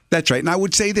ADV. That's right. And I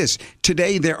would say this.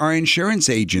 Today, there are insurance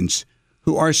agents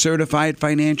who are certified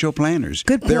financial planners.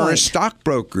 Good point. There are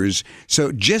stockbrokers.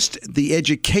 So just the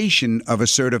education of a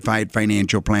certified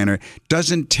financial planner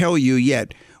doesn't tell you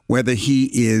yet whether he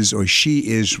is or she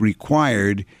is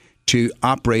required to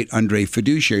operate under a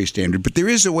fiduciary standard. But there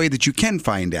is a way that you can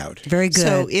find out. Very good.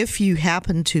 So if you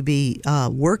happen to be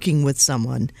working with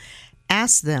someone,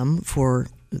 ask them for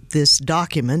this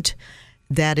document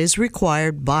that is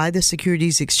required by the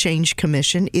Securities Exchange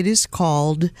Commission. It is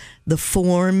called the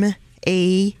Form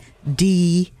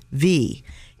ADV.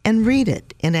 And read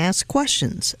it and ask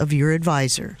questions of your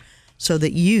advisor so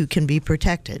that you can be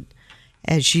protected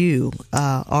as you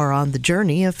are on the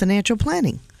journey of financial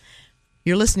planning.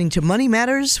 You're listening to Money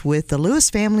Matters with the Lewis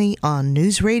family on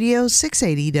News Radio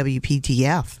 680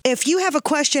 WPTF. If you have a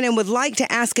question and would like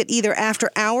to ask it either after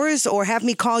hours or have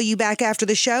me call you back after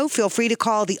the show, feel free to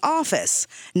call the office,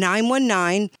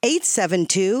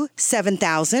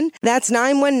 919-872-7000. That's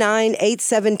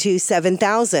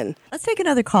 919-872-7000. Let's take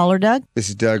another caller, Doug. This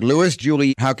is Doug Lewis.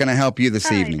 Julie, how can I help you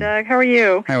this evening? Hi, Doug. How are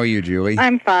you? How are you, Julie?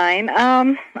 I'm fine.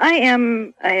 I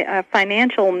am a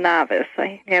financial novice.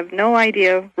 I have no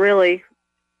idea really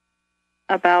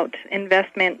about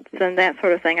investments and that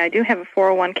sort of thing. I do have a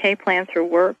 401k plan through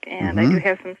work, and I do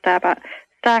have some stock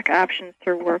options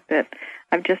through work that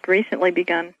I've just recently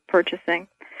begun purchasing.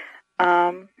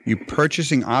 You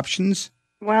purchasing options?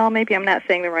 Well, maybe I'm not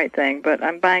saying the right thing, but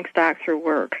I'm buying stock through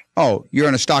work. Oh, you're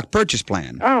on a stock purchase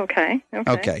plan. Oh, okay.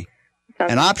 Okay.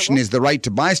 An option is the right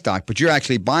to buy stock, but you're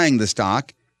actually buying the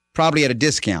stock probably at a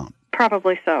discount.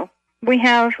 Probably so. We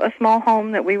have a small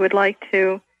home that we would like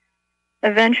to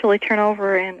eventually turn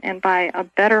over and buy a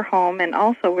better home. And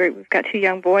also we've got 2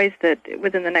 young boys that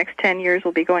within the next 10 years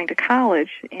will be going to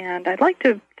college. And I'd like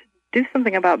to do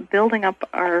something about building up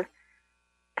our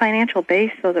financial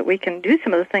base so that we can do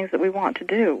some of the things that we want to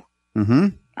do. Mm-hmm.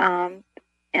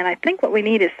 And I think what we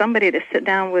need is somebody to sit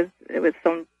down with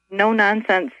some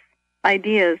no-nonsense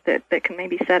ideas that can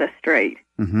maybe set us straight.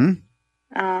 Mm-hmm.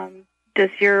 Does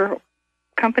your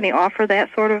company offer that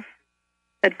sort of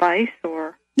advice,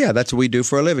 or? Yeah, that's what we do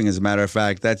for a living. As a matter of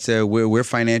fact, that's we're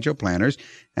financial planners,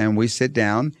 and we sit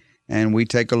down and we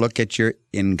take a look at your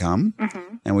income,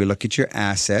 and we look at your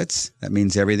assets. That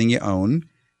means everything you own,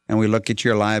 and we look at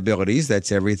your liabilities.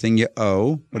 That's everything you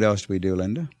owe. What else do we do,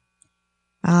 Linda?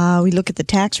 We look at the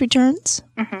tax returns,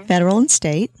 federal and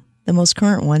state, the most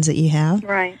current ones that you have.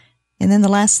 Right. And then the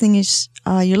last thing is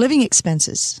your living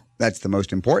expenses. That's the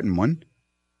most important one.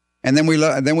 And then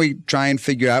we try and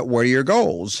figure out what are your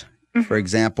goals. For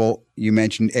example, you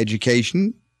mentioned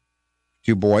education,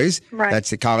 2 boys. Right.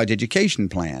 That's the college education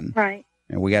plan. Right.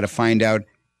 And we got to find out,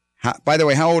 by the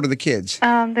way, how old are the kids?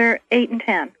 They're 8 and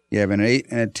 10. You have an 8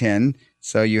 and a 10.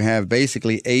 So you have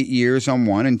basically 8 years on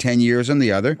one and 10 years on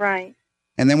the other. Right.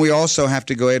 And then we also have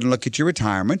to go ahead and look at your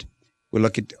retirement. We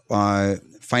look at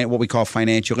what we call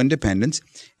financial independence.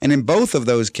 And in both of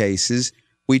those cases,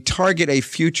 we target a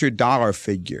future dollar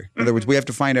figure. In other words, we have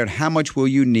to find out how much will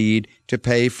you need to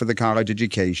pay for the college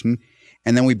education.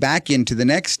 And then we back into the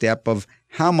next step of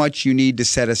how much you need to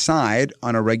set aside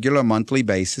on a regular monthly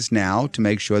basis now to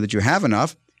make sure that you have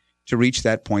enough to reach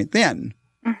that point then.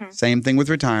 Same thing with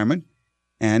retirement.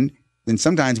 And then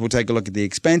sometimes we'll take a look at the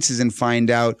expenses and find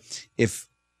out if,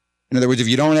 in other words, if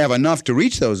you don't have enough to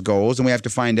reach those goals, then we have to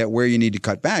find out where you need to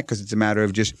cut back, because it's a matter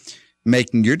of just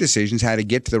making your decisions how to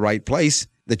get to the right place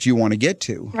that you want to get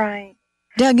to. Right.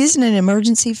 Doug, isn't an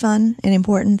emergency fund an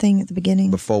important thing at the beginning?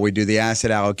 Before we do the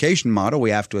asset allocation model, we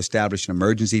have to establish an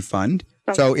emergency fund.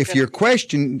 So if your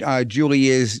question, Julie,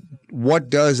 is what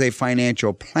does a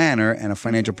financial planner and a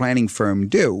financial planning firm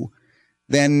do,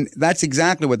 then that's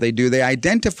exactly what they do. They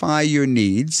identify your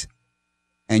needs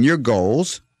and your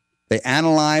goals. They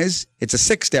analyze. It's a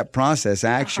 6-step process,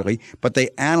 actually, but they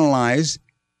analyze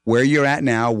where you're at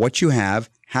now, what you have,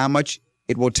 how much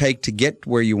it will take to get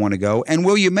where you want to go, and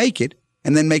will you make it,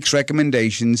 and then makes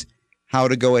recommendations how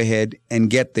to go ahead and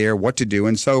get there, what to do,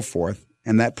 and so forth.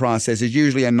 And that process is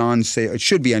usually it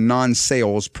should be a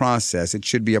non-sales process. It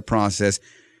should be a process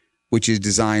which is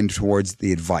designed towards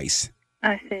the advice.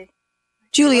 I see.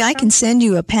 Julie, I can send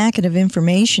you a packet of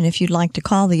information if you'd like to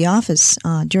call the office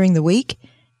during the week.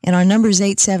 And our number is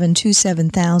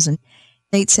 872-7000,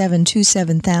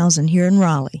 872-7000 here in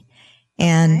Raleigh.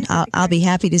 And I'll be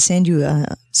happy to send you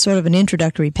a sort of an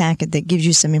introductory packet that gives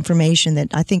you some information that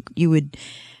I think you would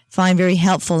find very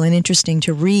helpful and interesting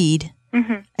to read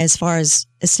as far as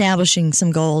establishing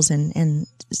some goals and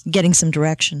getting some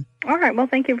direction. All right. Well,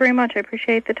 thank you very much. I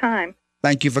appreciate the time.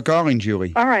 Thank you for calling,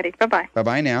 Julie. All righty. Bye-bye.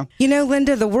 Bye-bye now. You know,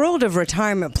 Linda, the world of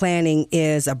retirement planning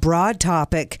is a broad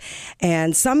topic,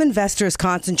 and some investors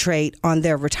concentrate on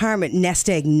their retirement nest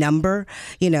egg number.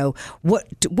 You know,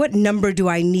 what number do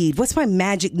I need? What's my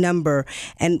magic number?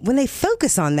 And when they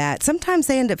focus on that, sometimes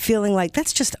they end up feeling like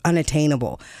that's just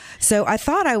unattainable. So I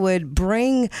thought I would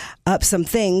bring up some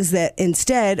things that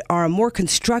instead are a more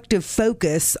constructive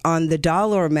focus on the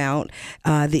dollar amount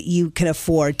that you can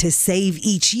afford to save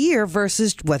each year versus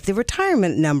what the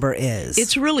retirement number is.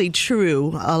 It's really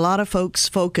true. A lot of folks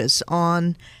focus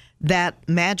on that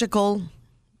magical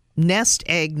nest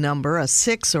egg number, a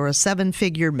 6 or a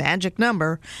 7-figure magic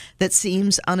number that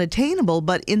seems unattainable,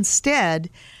 but instead,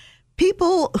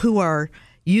 people who are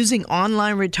using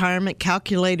online retirement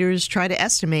calculators try to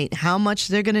estimate how much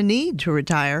they're going to need to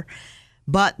retire,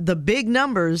 but the big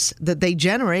numbers that they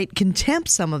generate can tempt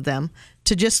some of them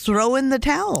to just throw in the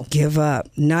towel. Give up,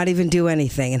 not even do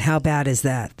anything. And how bad is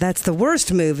that? That's the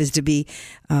worst move, is to be,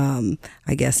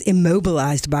 I guess,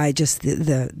 immobilized by just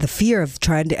the fear of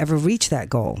trying to ever reach that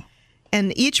goal.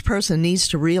 And each person needs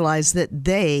to realize that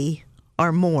they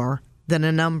are more than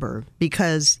a number,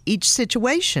 because each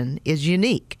situation is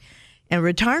unique. And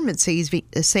retirement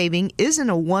saving isn't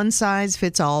a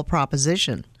one-size-fits-all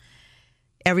proposition.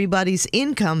 Everybody's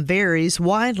income varies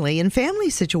widely, and family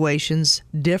situations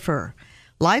differ.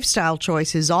 Lifestyle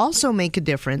choices also make a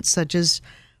difference, such as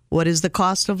what is the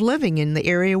cost of living in the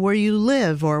area where you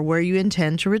live or where you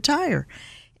intend to retire,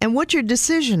 and what's your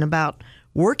decision about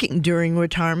working during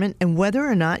retirement and whether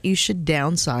or not you should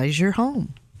downsize your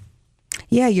home.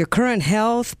 Yeah, your current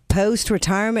health,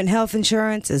 post-retirement health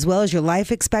insurance, as well as your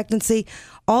life expectancy,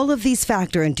 all of these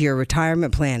factor into your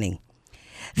retirement planning.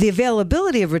 The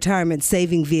availability of retirement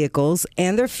saving vehicles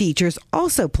and their features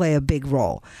also play a big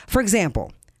role. For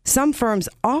example, some firms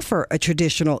offer a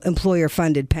traditional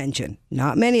employer-funded pension.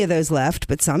 Not many of those left,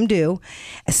 but some do.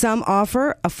 Some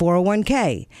offer a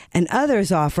 401k, and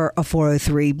others offer a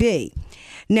 403b.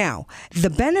 Now, the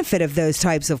benefit of those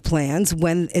types of plans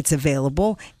when it's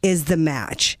available is the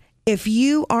match. If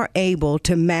you are able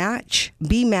to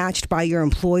be matched by your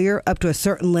employer up to a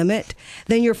certain limit,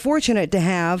 then you're fortunate to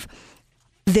have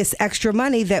this extra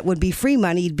money that would be free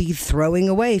money you'd be throwing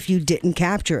away if you didn't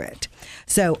capture it.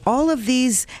 So all of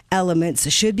these elements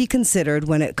should be considered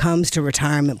when it comes to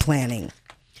retirement planning.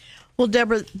 Well,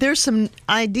 Deborah, there's some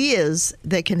ideas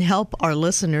that can help our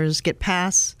listeners get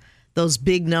past those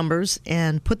big numbers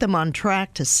and put them on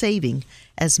track to saving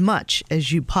as much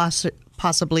as you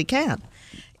possibly can.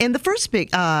 And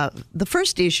the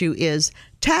first issue is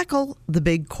tackle the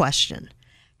big question.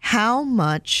 How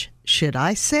much should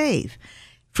I save?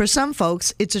 For some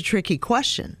folks, it's a tricky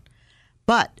question.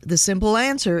 But the simple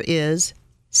answer is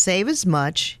save as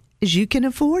much as you can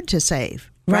afford to save.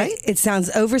 Right? It sounds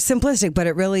oversimplistic, but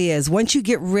it really is. Once you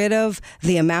get rid of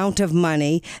the amount of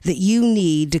money that you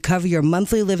need to cover your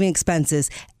monthly living expenses,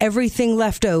 everything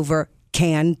left over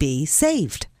can be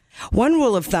saved. One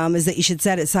rule of thumb is that you should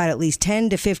set aside at least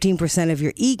 10 to 15% of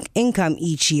your income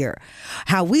each year.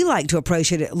 How we like to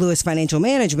approach it at Lewis Financial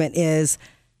Management is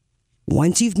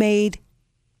once you've made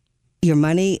your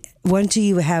money, once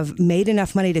you have made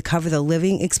enough money to cover the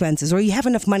living expenses, or you have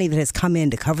enough money that has come in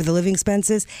to cover the living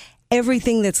expenses,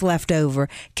 everything that's left over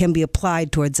can be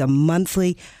applied towards a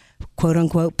monthly, quote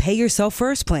unquote, pay yourself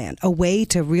first plan, a way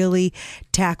to really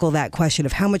tackle that question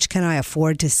of how much can I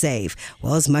afford to save?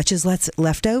 Well, as much as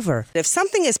left over. If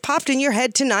something has popped in your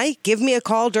head tonight, give me a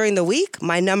call during the week.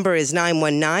 My number is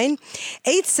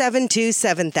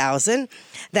 919-872-7000.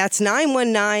 That's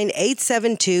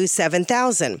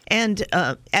 919-872-7000. And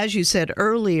as you said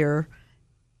earlier,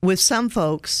 with some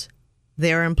folks,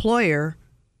 their employer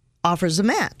offers a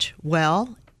match.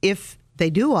 Well, if they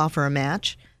do offer a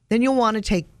match, then you'll want to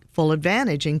take full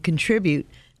advantage and contribute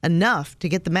enough to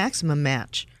get the maximum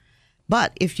match.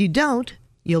 But if you don't,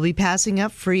 you'll be passing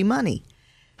up free money.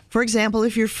 For example,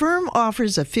 if your firm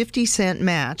offers a 50-cent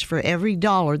match for every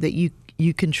dollar that you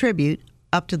contribute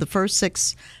up to the first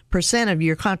 6% of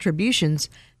your contributions,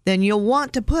 then you'll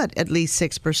want to put at least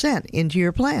 6% into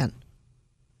your plan.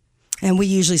 And we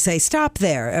usually say stop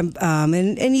there.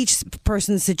 And each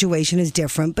person's situation is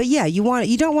different. But yeah, you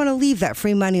don't want to leave that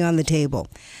free money on the table.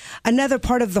 Another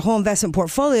part of the whole investment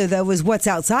portfolio, though, is what's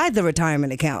outside the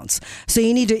retirement accounts. So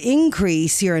you need to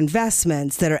increase your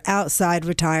investments that are outside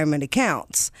retirement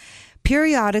accounts.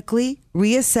 Periodically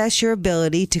reassess your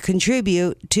ability to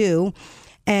contribute to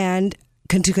and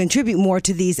to contribute more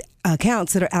to these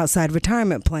accounts that are outside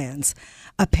retirement plans.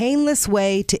 A painless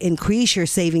way to increase your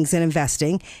savings and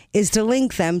investing is to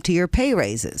link them to your pay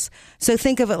raises. So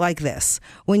think of it like this.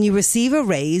 When you receive a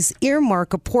raise,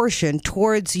 earmark a portion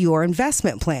towards your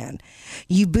investment plan.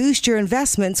 You boost your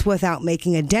investments without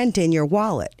making a dent in your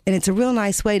wallet. And it's a real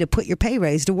nice way to put your pay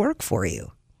raise to work for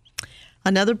you.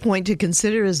 Another point to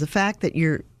consider is the fact that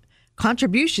your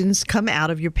contributions come out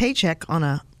of your paycheck on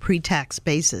a pre-tax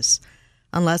basis,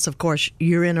 unless, of course,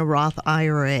 you're in a Roth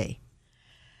IRA.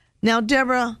 Now,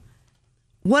 Deborah,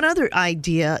 one other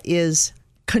idea is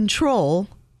control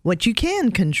what you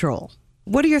can control.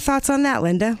 What are your thoughts on that,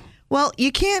 Linda? Well,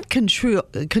 you can't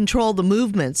control the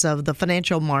movements of the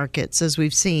financial markets, as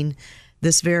we've seen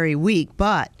this very week,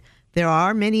 but there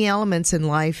are many elements in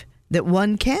life that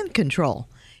one can control.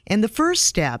 And the first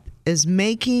step is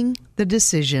making the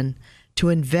decision to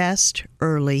invest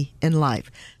early in life.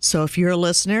 So if you're a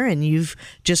listener and you've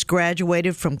just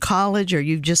graduated from college or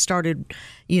you've just started,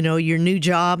 your new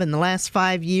job in the last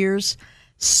 5 years,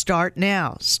 start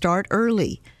now. Start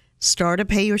early. Start a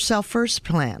pay yourself first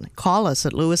plan. Call us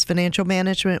at Lewis Financial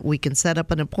Management. We can set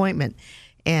up an appointment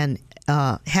and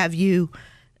have you,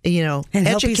 and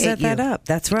help you set that up.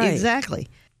 That's right. Exactly.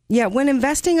 Yeah, when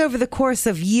investing over the course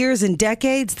of years and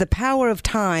decades, the power of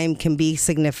time can be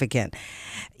significant.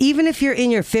 Even if you're in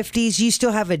your 50s, you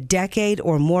still have a decade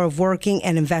or more of working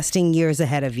and investing years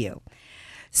ahead of you.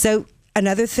 So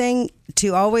another thing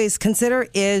to always consider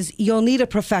is you'll need a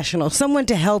professional, someone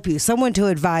to help you, someone to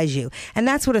advise you. And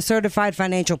that's what a certified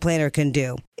financial planner can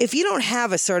do. If you don't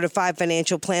have a certified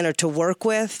financial planner to work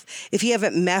with, if you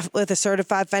haven't met with a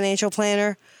certified financial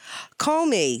planner, call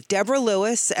me, Deborah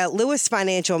Lewis, at Lewis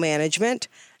Financial Management,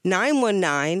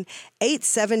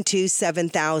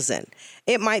 919-872-7000.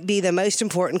 It might be the most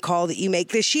important call that you make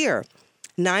this year.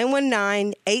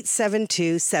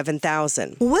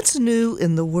 919-872-7000. What's new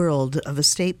in the world of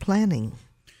estate planning?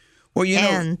 Well,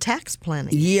 and tax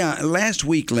planning? Yeah, last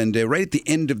week, Linda, right at the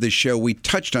end of the show, we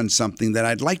touched on something that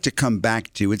I'd like to come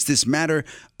back to. It's this matter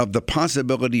of the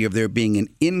possibility of there being an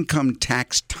income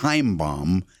tax time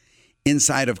bomb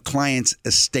inside of clients'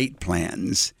 estate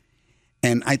plans.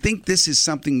 And I think this is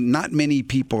something not many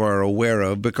people are aware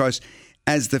of because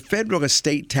as the federal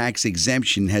estate tax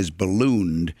exemption has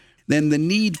ballooned then the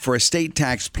need for estate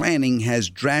tax planning has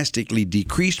drastically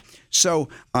decreased. So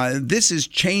this is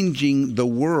changing the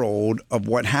world of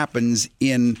what happens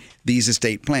in these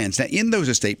estate plans. Now, in those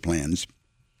estate plans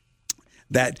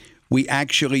that we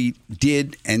actually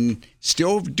did and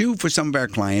still do for some of our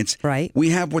clients, right, we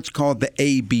have what's called the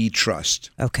AB Trust.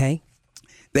 Okay.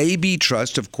 The AB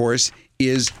Trust, of course,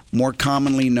 is more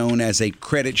commonly known as a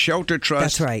credit shelter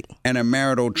trust. That's right. And a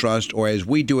marital trust, or as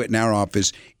we do it in our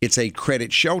office, it's a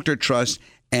credit shelter trust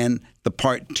and the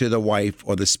part to the wife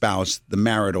or the spouse, the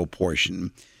marital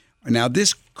portion. Now,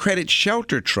 this credit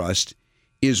shelter trust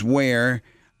is where,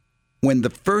 when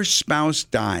the first spouse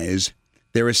dies,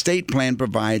 their estate plan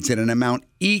provides that an amount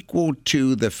equal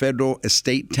to the federal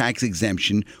estate tax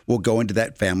exemption will go into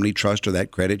that family trust or that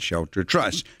credit shelter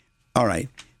trust. All right.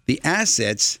 The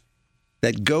assets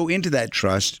that go into that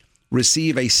trust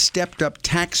receive a stepped-up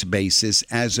tax basis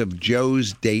as of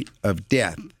Joe's date of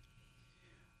death.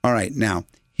 All right, now,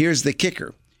 here's the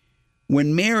kicker.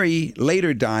 When Mary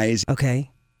later dies,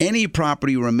 any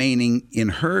property remaining in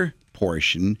her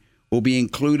portion will be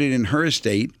included in her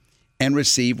estate and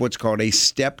receive what's called a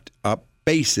stepped-up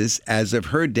basis as of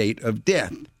her date of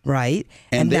death. Right.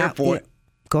 And therefore,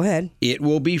 go ahead. It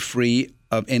will be free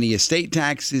of any estate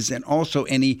taxes and also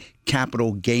any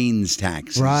capital gains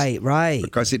taxes. Right.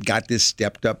 Because it got this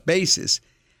stepped up basis.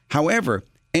 However,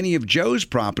 any of Joe's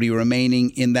property remaining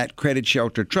in that credit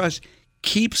shelter trust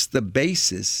keeps the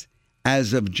basis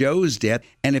as of Joe's death.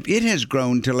 And if it has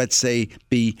grown to, let's say,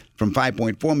 be from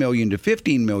 $5.4 million to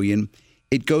 $15 million,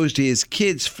 it goes to his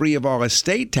kids free of all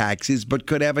estate taxes, but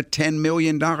could have a $10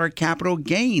 million capital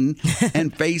gain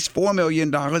and face $4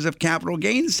 million of capital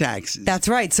gains taxes. That's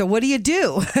right. So what do you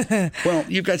do? Well,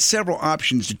 you've got several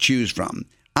options to choose from.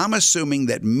 I'm assuming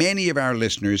that many of our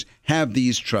listeners have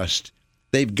these trusts.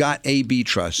 They've got AB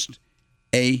Trust,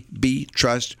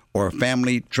 or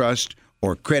Family Trust,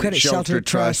 or Credit Shelter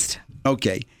Trust.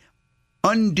 Okay.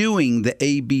 Undoing the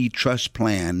AB Trust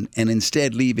plan and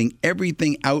instead leaving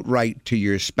everything outright to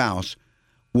your spouse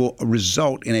will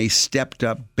result in a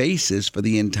stepped-up basis for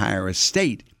the entire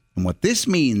estate. And what this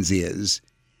means is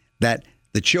that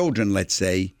the children, let's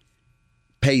say,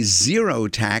 pay zero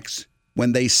tax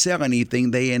when they sell anything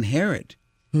they inherit.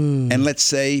 And let's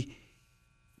say,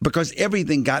 because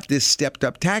everything got this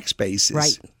stepped-up tax basis.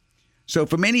 Right. So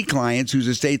for many clients whose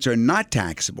estates are not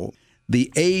taxable,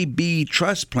 the AB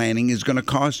Trust planning is going to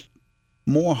cost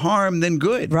more harm than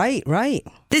good. Right.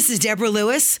 This is Deborah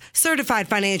Lewis, Certified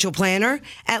Financial Planner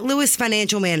at Lewis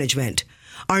Financial Management.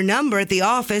 Our number at the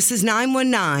office is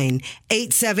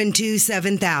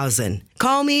 919-872-7000.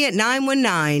 Call me at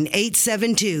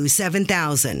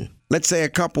 919-872-7000. Let's say a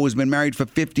couple has been married for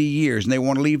 50 years and they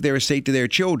want to leave their estate to their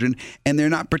children and they're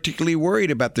not particularly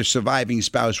worried about their surviving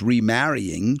spouse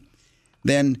remarrying.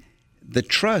 Then the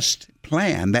trust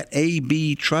plan, that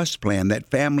AB Trust plan, that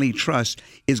family trust,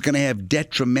 is going to have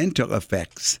detrimental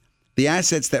effects. The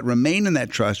assets that remain in that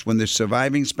trust when the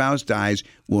surviving spouse dies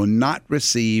will not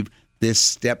receive this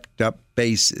stepped-up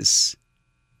basis.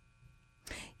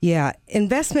 Yeah,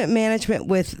 investment management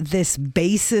with this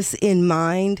basis in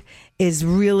mind is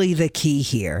really the key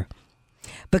here.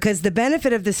 Because the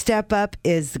benefit of the step up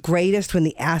is greatest when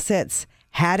the assets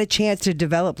had a chance to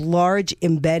develop large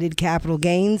embedded capital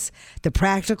gains. The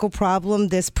practical problem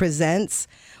this presents,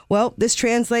 well, this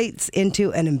translates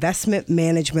into an investment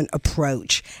management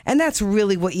approach. And that's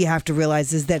really what you have to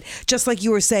realize is that, just like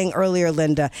you were saying earlier,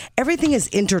 Linda, everything is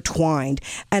intertwined.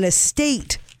 An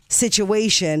estate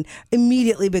situation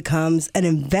immediately becomes an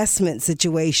investment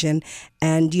situation,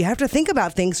 and you have to think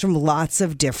about things from lots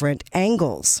of different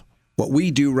angles. What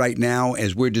we do right now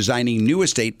as we're designing new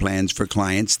estate plans for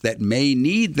clients that may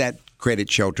need that credit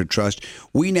shelter trust,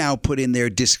 we now put in their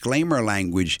disclaimer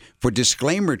language for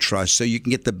disclaimer trust so you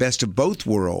can get the best of both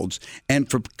worlds.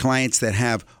 And for clients that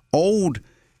have old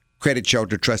credit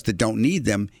shelter trusts that don't need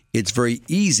them, it's very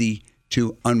easy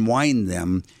to unwind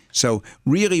them. So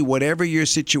really, whatever your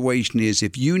situation is,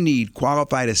 if you need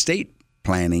qualified estate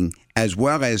planning as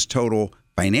well as total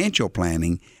financial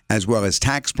planning, as well as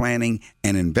tax planning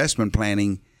and investment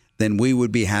planning, then we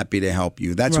would be happy to help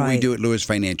you. That's what we do at Lewis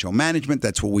Financial Management.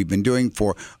 That's what we've been doing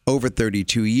for over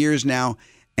 32 years now.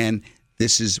 And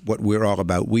this is what we're all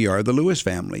about. We are the Lewis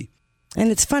family.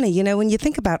 And it's funny, you know, when you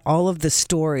think about all of the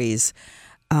stories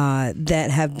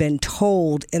that have been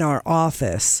told in our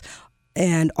office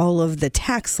and all of the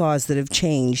tax laws that have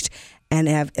changed and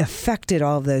have affected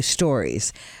all of those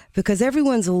stories, because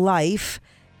everyone's life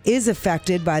is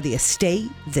affected by the estate,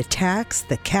 the tax,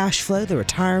 the cash flow, the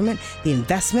retirement, the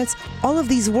investments, all of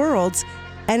these worlds.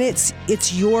 And it's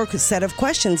your set of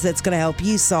questions that's going to help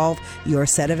you solve your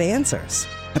set of answers.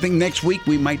 I think next week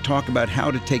we might talk about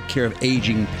how to take care of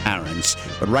aging parents.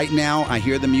 But right now, I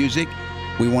hear the music.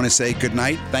 We want to say good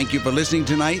night. Thank you for listening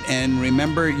tonight. And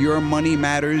remember, your money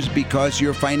matters because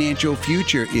your financial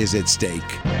future is at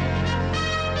stake.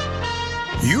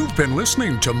 You've been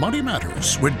listening to Money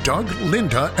Matters with Doug,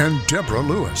 Linda, and Deborah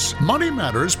Lewis. Money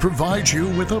Matters provides you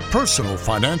with a personal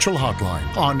financial hotline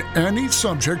on any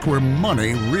subject where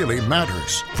money really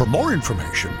matters. For more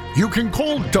information, you can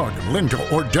call Doug, Linda,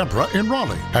 or Deborah in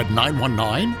Raleigh at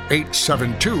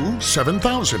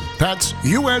 919-872-7000. That's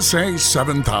USA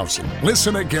 7000.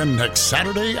 Listen again next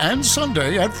Saturday and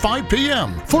Sunday at 5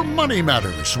 p.m. for Money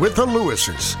Matters with the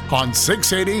Lewises on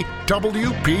 680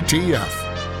 WPTF.